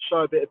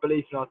show a bit of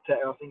belief in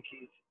Arteta. I think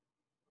he's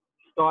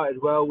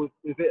started well. We've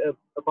hit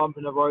a bump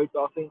in the road,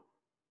 but I think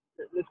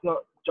let's not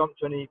jump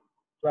to any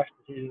rash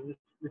decisions.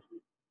 Let's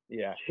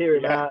hear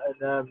him out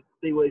and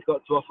see what he's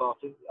got to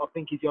offer. I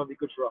think he's going to be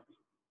good for us.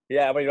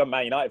 Yeah, I mean, you're a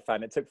Man United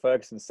fan. It took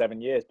Ferguson 7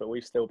 years, but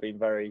we've still been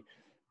very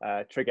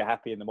trigger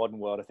happy in the modern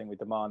world. I think we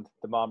demand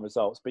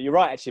results. But you're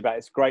right, actually, about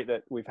it's great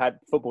that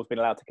football's been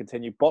allowed to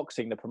continue.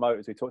 Boxing, the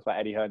promoters, we talked about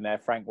Eddie Hearn there,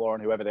 Frank Warren,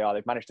 whoever they are,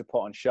 they've managed to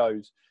put on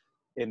shows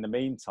in the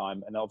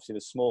meantime, and obviously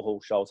the small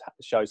hall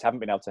shows haven't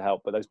been able to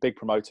help, but those big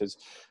promoters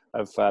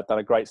have done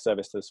a great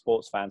service to the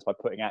sports fans by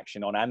putting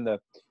action on, and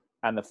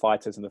the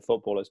fighters and the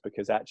footballers,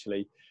 because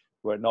actually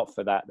were it not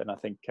for that, then I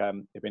think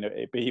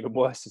it'd be even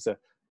worse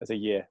as a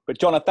year. But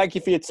John, I thank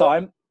you for your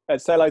time.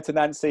 Say hello to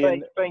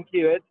Nancy thank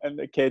you, Ed, and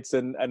the kids,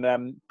 and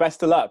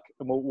best of luck.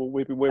 And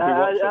we'll be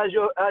watching.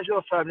 How's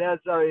your family? How's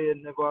Zoe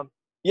and everyone?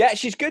 Yeah,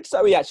 she's good,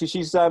 Zoe. Actually,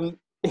 she's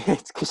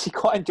it's because she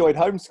quite enjoyed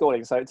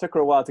homeschooling, so it took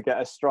her a while to get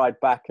her stride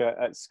back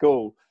at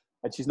school.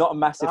 And she's not a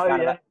massive fan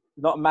of that.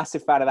 Not a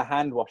massive fan of the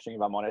hand washing,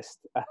 if I'm honest,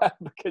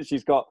 because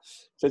she's got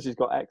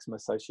eczema,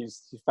 so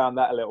she's found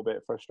that a little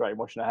bit frustrating,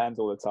 washing her hands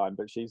all the time.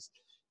 But she's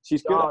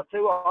good. I'll tell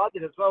you what I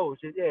did as well.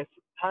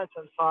 Hand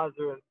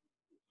sanitizer, and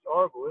it's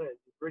horrible, isn't it?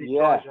 It really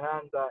dries your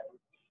hands out.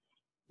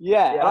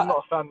 Yeah, I'm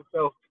not a fan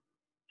myself.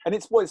 And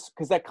it's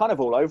because they're kind of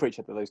all over each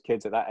other. Those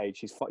kids at that age.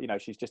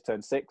 She's just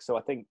turned 6, so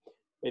I think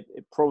it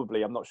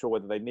probably, I'm not sure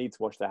whether they need to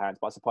wash their hands,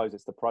 but I suppose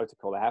it's the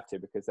protocol they have to,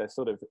 because they're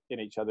sort of in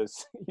each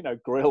other's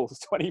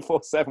grills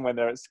 24/7 when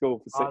they're at school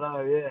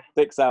for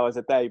 6 hours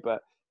a day.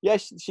 But yeah,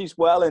 she's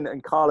well,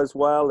 and Carla's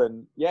well,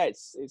 and yeah,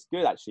 it's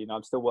good actually.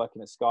 I'm still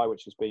working at Sky,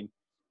 which has been,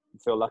 I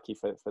feel lucky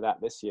for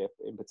that this year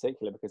in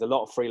particular, because a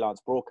lot of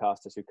freelance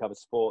broadcasters who cover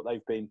sport,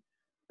 they've been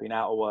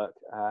out of work.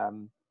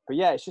 But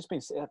yeah, it's just been,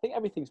 I think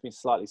everything's been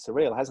slightly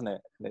surreal, hasn't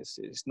it? And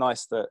it's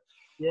nice that.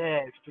 Yeah,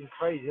 it's been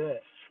crazy, isn't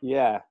it?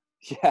 Yeah,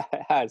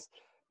 it has.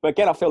 But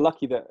again, I feel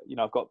lucky that,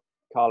 I've got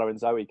Carla and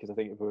Zoe, because I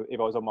think if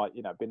I was on my,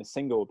 being a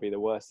single would be the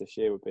worst this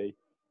year, would be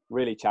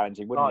really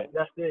challenging, wouldn't it?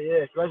 That's it,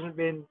 yeah. If you imagine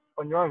being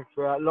on your own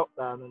throughout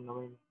lockdown, and I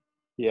mean.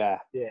 Yeah,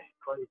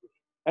 crazy.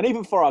 And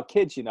even for our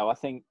kids, I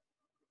think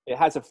it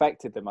has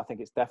affected them. I think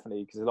it's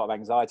definitely because there's a lot of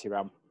anxiety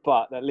around,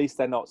 but at least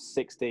they're not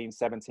 16,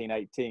 17,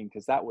 18,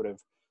 because that would have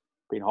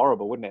been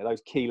horrible, wouldn't it?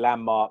 Those key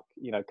landmark,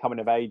 coming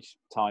of age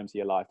times of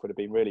your life would have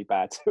been really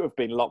bad to have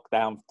been locked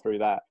down through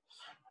that.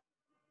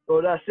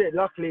 Well, that's it.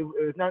 Luckily,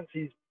 it was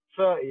Nancy's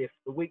 30th,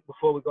 the week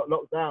before we got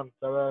locked down.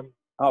 So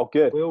oh,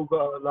 good. We all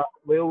got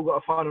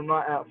a final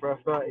night out for our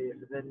 30th,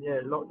 and then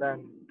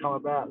lockdown come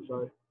about.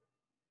 So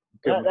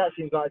that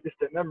seems like a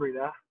distant memory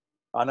now.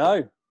 I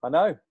know.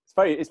 It's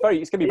going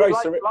to be very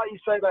like, surreal. like you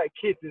say about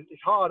kids,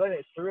 it's hard, isn't it?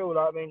 It's surreal.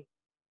 Like, I mean,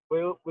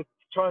 we're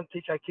trying to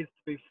teach our kids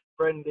to be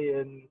friendly,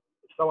 and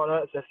if someone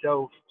hurts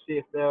themselves, see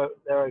if they're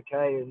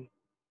okay, and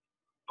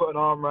put an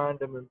arm around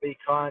them and be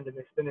kind. And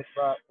then it's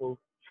like, well,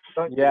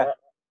 don't do that.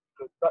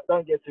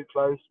 Don't get too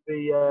close.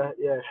 Be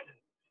it's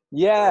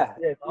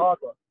a hard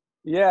one.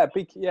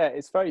 It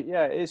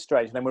is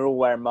strange. And then we're all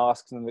wearing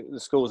masks, and the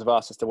schools have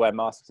asked us to wear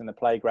masks in the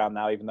playground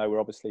now, even though we're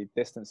obviously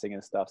distancing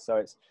and stuff. So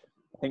it's,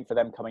 I think for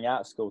them coming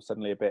out of school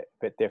suddenly a bit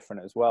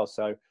different as well.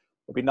 So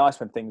it'll be nice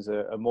when things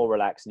are more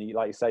relaxed, and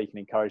like you say, you can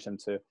encourage them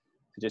to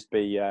just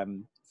be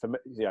kind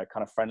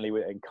of friendly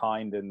and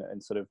kind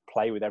and sort of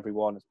play with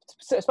everyone,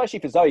 especially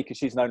for Zoe, because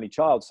she's an only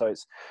child. So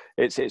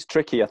it's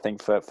tricky, I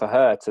think, for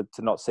her to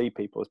not see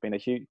people. It's been a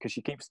huge, because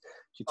she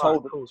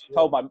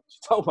told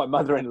my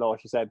mother-in-law,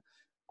 she said,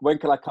 when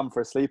can I come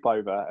for a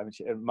sleepover? And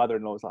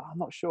mother-in-law was like, I'm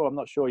not sure,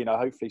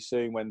 hopefully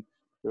soon when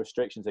the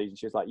restrictions ease. And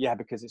she was like, yeah,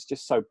 because it's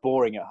just so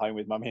boring at home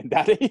with mummy and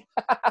daddy.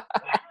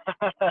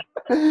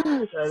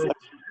 So,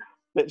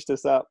 stitched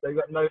us up. They've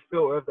got no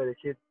filter, have they, the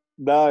kids?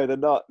 No, they're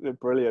not. They're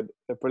brilliant.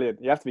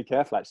 You have to be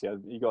careful, actually.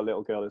 You got a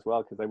little girl as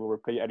well, because they will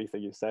repeat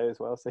anything you say as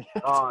well. So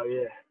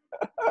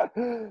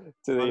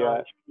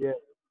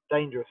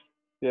dangerous.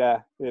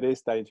 Yeah, it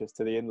is dangerous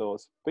to the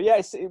in-laws. But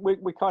yeah,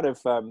 we're kind of,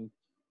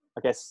 I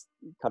guess,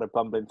 kind of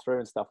bumbling through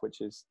and stuff, which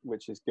is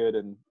good,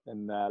 and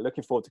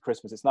looking forward to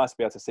Christmas. It's nice to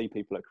be able to see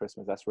people at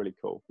Christmas. That's really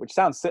cool. Which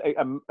sounds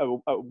a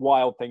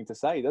wild thing to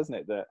say, doesn't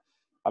it? That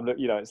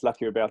it's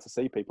lucky we'll be able to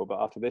see people, but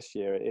after this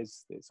year,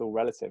 it's all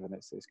relative, and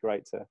it's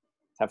great to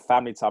have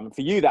family time. And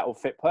for you, that will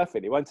fit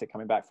perfectly, won't it?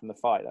 Coming back from the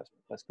fight,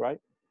 that's great.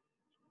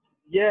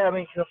 Yeah, I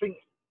mean, cause I think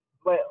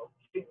the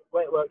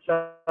way it works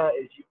out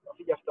is I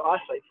think you have to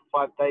isolate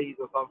for 5 days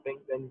or something,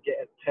 then get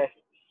a test.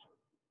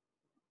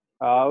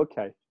 Oh,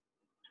 okay.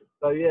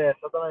 So yeah,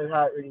 so I don't know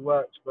how it really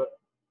works, but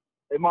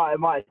it might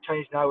have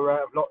changed now we're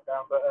out of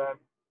lockdown. But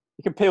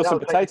you can peel some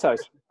potatoes.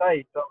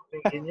 Day, so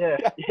I'm thinking,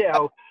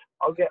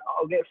 I'll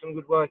get some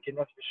good work in,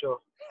 that's for sure.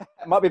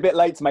 It might be a bit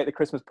late to make the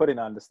Christmas pudding,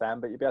 I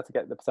understand, but you'll be able to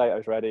get the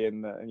potatoes ready,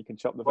 and you can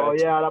chop the veg. Well,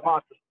 yeah, I'll have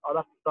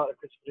to start the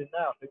Christmas pudding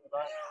now, I think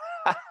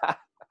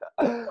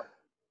about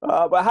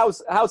it. But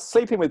how's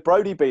sleeping with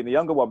Brody been, the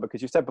younger one?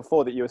 Because you said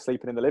before that you were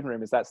sleeping in the living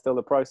room. Is that still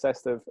the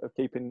process of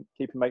keeping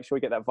make sure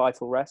you get that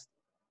vital rest?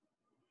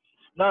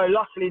 No,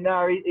 luckily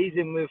now he's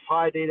in with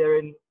Heidi.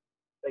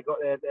 They got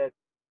their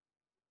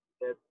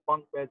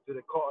bunk beds with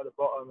a cot at the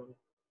bottom, and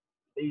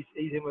he's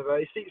in with her.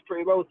 He sleeps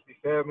pretty well, to be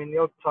fair. I mean, the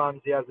odd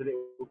times he has a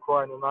little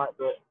cry in the night,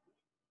 but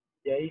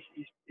yeah,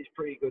 he's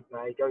pretty good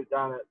now. He goes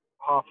down at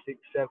 6:30,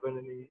 7,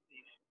 and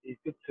he's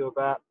good till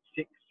about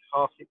 6,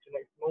 6:30 the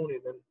next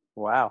morning. And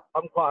wow,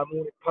 I'm quite a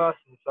morning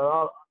person,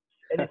 so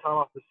any time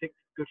after 6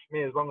 is good for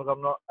me, as long as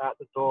I'm not at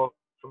the door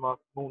for my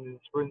morning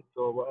sprints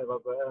or whatever.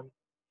 But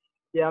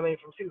yeah, I mean,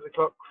 from 6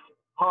 o'clock,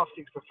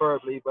 6:30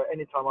 preferably, but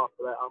any time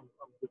after that, I'm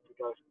good to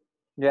go.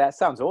 Yeah, it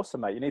sounds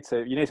awesome, mate. You need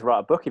to write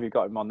a book if you've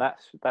got him on that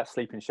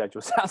sleeping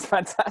schedule. Sounds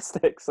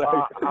fantastic. So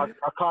I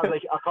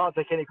can't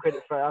take any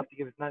credit for it. I have to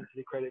give Nancy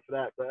the credit for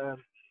that. But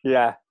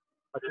yeah,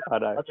 I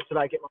know. I just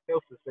like get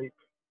myself to sleep.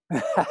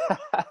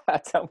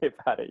 Tell me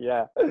about it.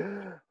 Yeah,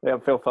 I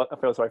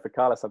feel sorry for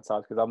Carla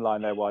sometimes, because I'm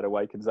lying there wide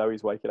awake and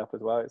Zoe's waking up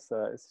as well.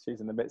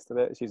 She's in the midst of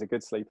it. She's a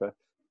good sleeper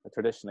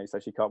traditionally, so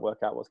she can't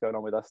work out what's going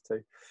on with us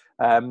too.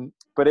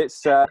 But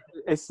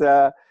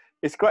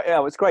it's great.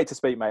 Yeah, it's great to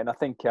speak, mate. And I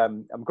think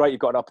I'm great you've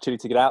got an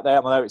opportunity to get out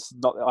there. I know it's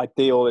not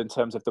ideal in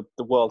terms of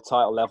the world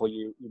title level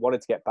you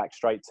wanted to get back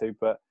straight to,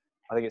 but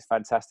I think it's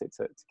fantastic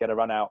to get a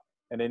run out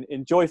and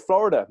enjoy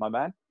Florida, my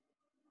man.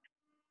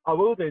 I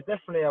will do,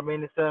 definitely. I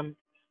mean, it's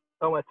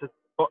somewhere to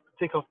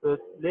tick off the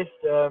list.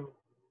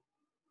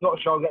 Not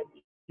sure I'll get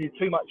to do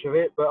too much of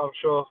it, but I'm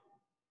sure if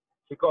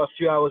we've got a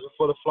few hours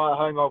before the flight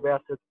home, I'll be able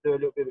to do a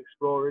little bit of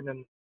exploring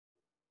and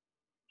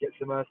get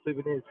some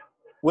souvenirs.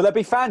 Will there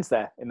be fans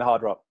there in the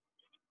Hard Rock?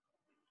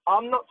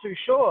 I'm not too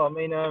sure. I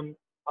mean, I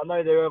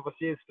know there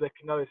obviously is for the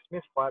Canelo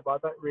Smith fight, but I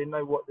don't really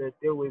know what their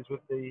deal is with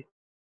the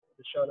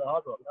show at the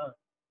Hard Rock. No.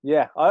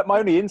 Yeah, my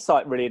only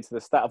insight really into the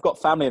state, I've got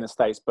family in the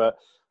States, but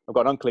I've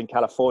got an uncle in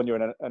California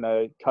and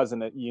a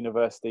cousin at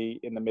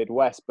university in the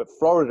Midwest. But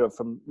Florida,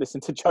 from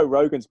listening to Joe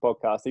Rogan's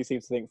podcast, he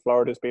seems to think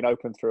Florida's been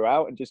open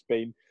throughout and just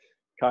been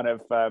kind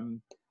of,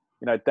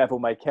 devil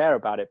may care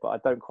about it. But I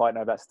don't quite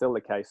know if that's still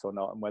the case or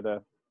not, and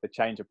whether the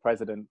change of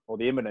president or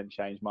the imminent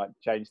change might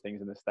change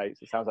things in the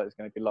States. It sounds like it's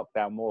going to be locked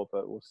down more,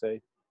 but we'll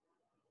see.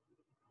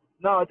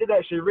 No, I did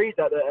actually read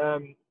that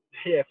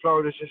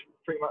Florida's just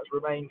pretty much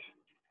remained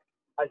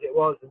as it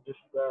was and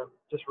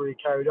just really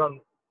carried on.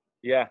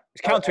 Yeah,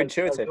 it's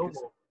counterintuitive.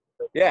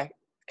 Yeah,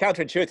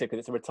 counterintuitive because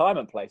it's a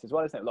retirement place as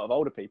well, isn't it? A lot of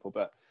older people,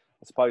 but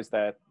I suppose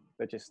they're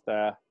just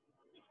trying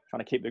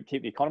to keep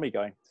the economy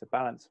going. It's a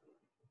balance.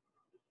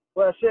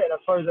 Well, that's it. I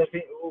suppose they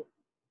think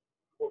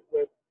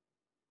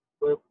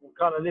we've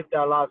kind of lived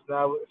our lives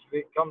now. If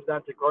it comes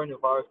down to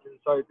coronavirus, then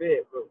so be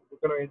it. But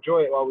we're going to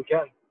enjoy it while we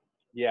can.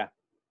 Yeah,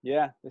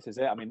 this is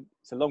it. I mean,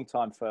 it's a long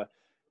time for,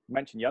 you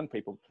mentioned young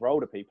people, for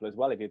older people as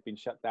well. If you've been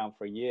shut down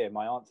for a year,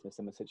 my aunt's in a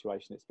similar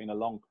situation. It's been a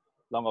long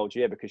old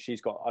year because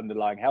she's got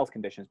underlying health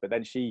conditions. But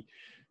then she,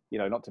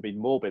 not to be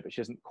morbid, but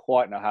she doesn't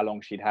quite know how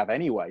long she'd have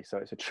anyway. So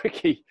it's a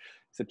tricky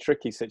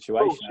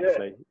situation,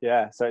 actually.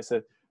 Yeah. So it's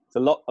a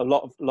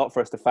lot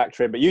for us to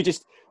factor in. But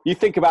you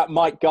think about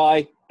Mike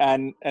Guy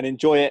and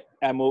enjoy it,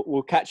 and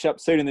we'll catch up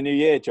soon in the new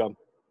year, John.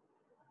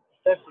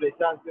 Definitely,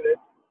 sounds good.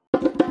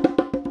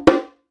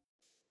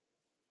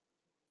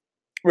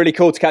 Really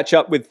cool to catch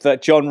up with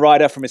John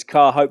Ryder from his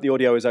car. Hope the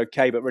audio is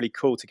okay, but really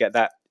cool to get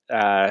that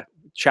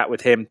chat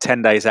with him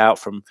 10 days out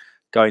from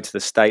going to the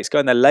States.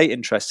 Going there late,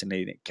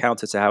 interestingly,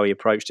 counter to how he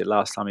approached it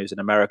last time he was in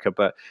America,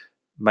 but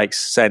makes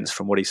sense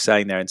from what he's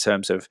saying there in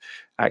terms of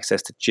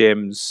access to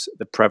gyms,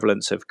 the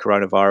prevalence of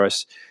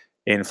coronavirus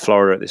in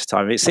Florida at this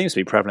time. It seems to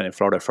be prevalent in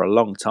Florida for a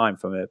long time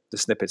from the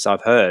snippets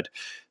I've heard.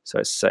 So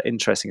it's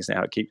interesting, isn't it,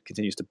 how it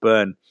continues to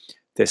burn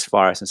this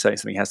virus, and certainly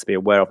something he has to be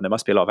aware of. And there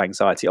must be a lot of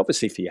anxiety,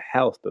 obviously, for your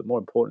health, but more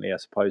importantly, I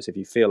suppose, if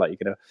you feel like you're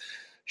going to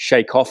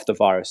shake off the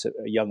virus, a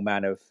young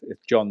man of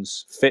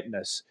John's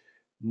fitness,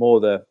 more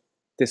the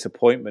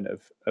disappointment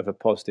of a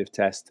positive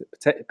test,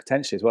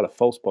 potentially as well a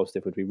false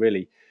positive, would be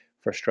really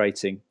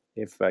frustrating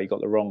if you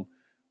got the wrong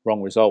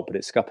result, but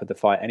it scuppered the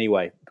fight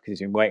anyway, because he's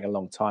been waiting a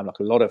long time, like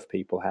a lot of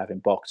people have in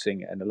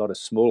boxing, and a lot of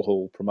small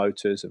hall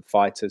promoters and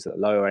fighters at the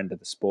lower end of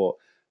the sport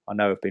I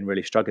know have been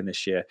really struggling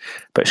this year.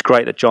 But it's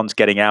great that John's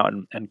getting out,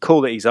 and cool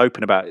that he's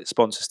open about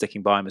sponsors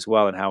sticking by him as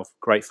well, and how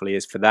grateful he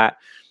is for that.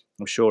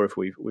 I'm sure if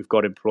we've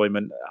got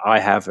employment, I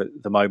have at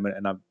the moment,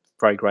 and I'm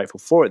very grateful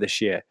for it this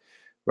year,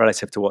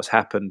 relative to what's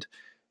happened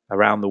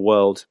around the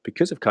world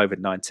because of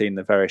COVID-19,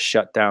 the various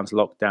shutdowns,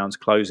 lockdowns,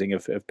 closing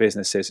of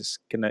businesses. It's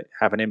going to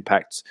have an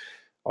impact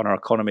on our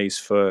economies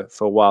for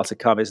a while to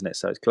come, isn't it?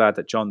 So it's glad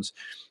that John's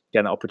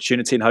getting that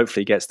opportunity, and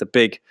hopefully gets the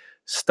big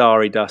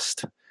starry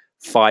dust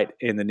fight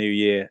in the new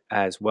year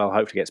as well.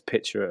 Hopefully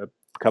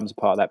becomes a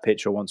part of that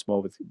picture once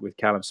more with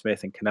Callum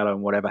Smith and Canelo,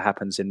 and whatever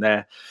happens in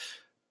their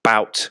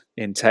bout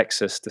in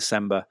Texas,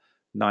 December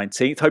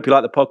 19th. Hope you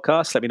like the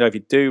podcast. Let me know if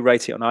you do.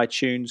 Rate it on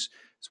iTunes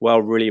as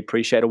well. Really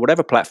appreciate it. Or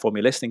whatever platform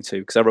you're listening to,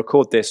 because I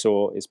record this,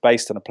 or it's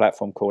based on a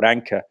platform called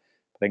Anchor,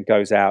 but then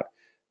goes out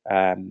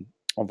on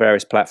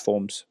various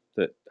platforms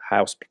that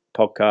house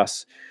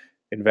podcasts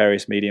in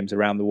various mediums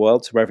around the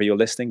world. So wherever you're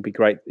listening, it'd be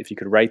great if you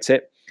could rate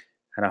it.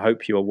 And I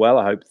hope you are well.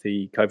 I hope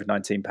the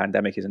COVID-19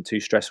 pandemic isn't too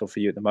stressful for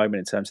you at the moment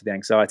in terms of the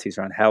anxieties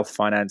around health,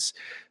 finance,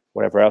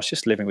 whatever else.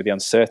 Just living with the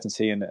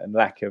uncertainty and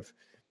lack of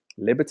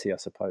liberty, I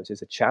suppose,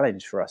 is a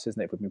challenge for us, isn't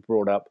it? We've been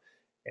brought up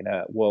in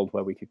a world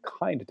where we could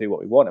kind of do what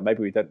we want, and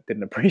maybe we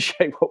didn't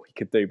appreciate what we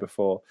could do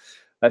before.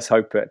 Let's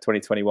hope that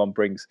 2021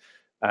 brings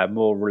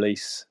more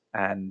release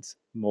and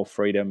more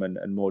freedom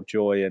and more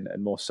joy and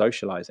more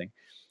socializing.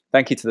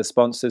 Thank you to the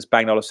sponsors,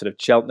 Bang & Olufsen of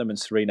Cheltenham and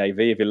Serene AV.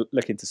 If you're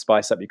looking to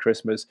spice up your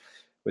Christmas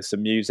with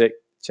some music,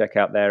 check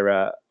out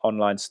their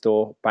online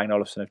store, Bang &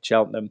 Olufsen of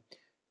Cheltenham.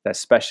 They're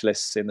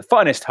specialists in the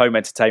finest home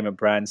entertainment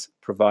brands,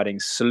 providing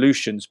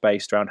solutions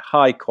based around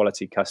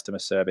high-quality customer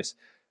service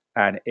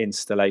and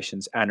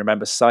installations. And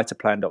remember,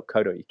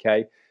 cytoplan.co.uk.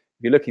 If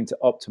you're looking to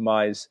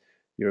optimize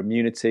your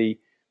immunity,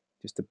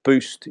 just to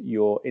boost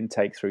your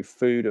intake through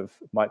food of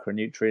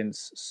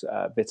micronutrients,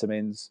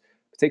 vitamins,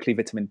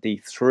 particularly vitamin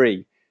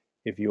D3,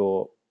 if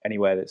you're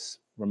anywhere that's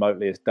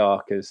remotely as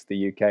dark as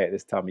the UK at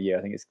this time of year.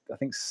 I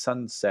think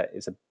sunset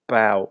is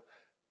about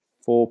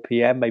 4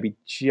 p.m, maybe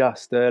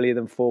just earlier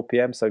than 4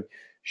 p.m. So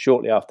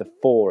shortly after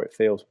 4, it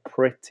feels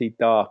pretty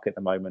dark at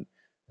the moment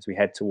as we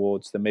head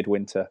towards the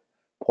midwinter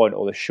point,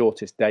 or the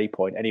shortest day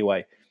point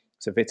anyway.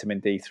 So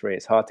vitamin D3,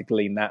 it's hard to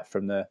glean that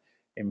from the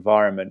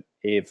environment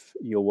if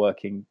you're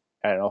working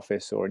at an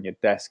office or in your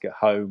desk at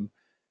home.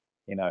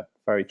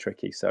 Very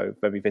tricky. So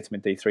maybe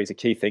vitamin D3 is a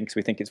key thing, because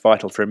we think it's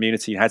vital for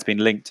immunity. It has been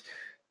linked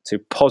to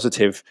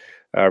positive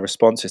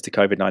responses to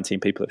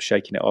COVID-19. People that have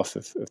shaken it off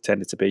have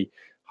tended to be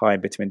high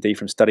in vitamin D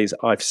from studies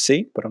I've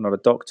seen, but I'm not a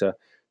doctor,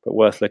 but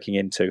worth looking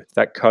into.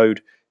 That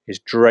code is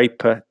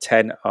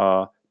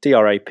DRAPER10R,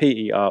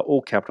 DRAPER,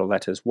 all capital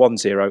letters,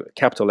 10,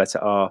 capital letter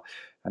R,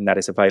 and that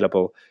is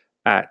available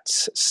at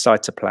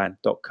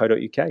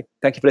cytoplan.co.uk.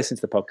 Thank you for listening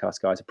to the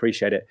podcast, guys.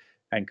 Appreciate it,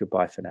 and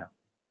goodbye for now.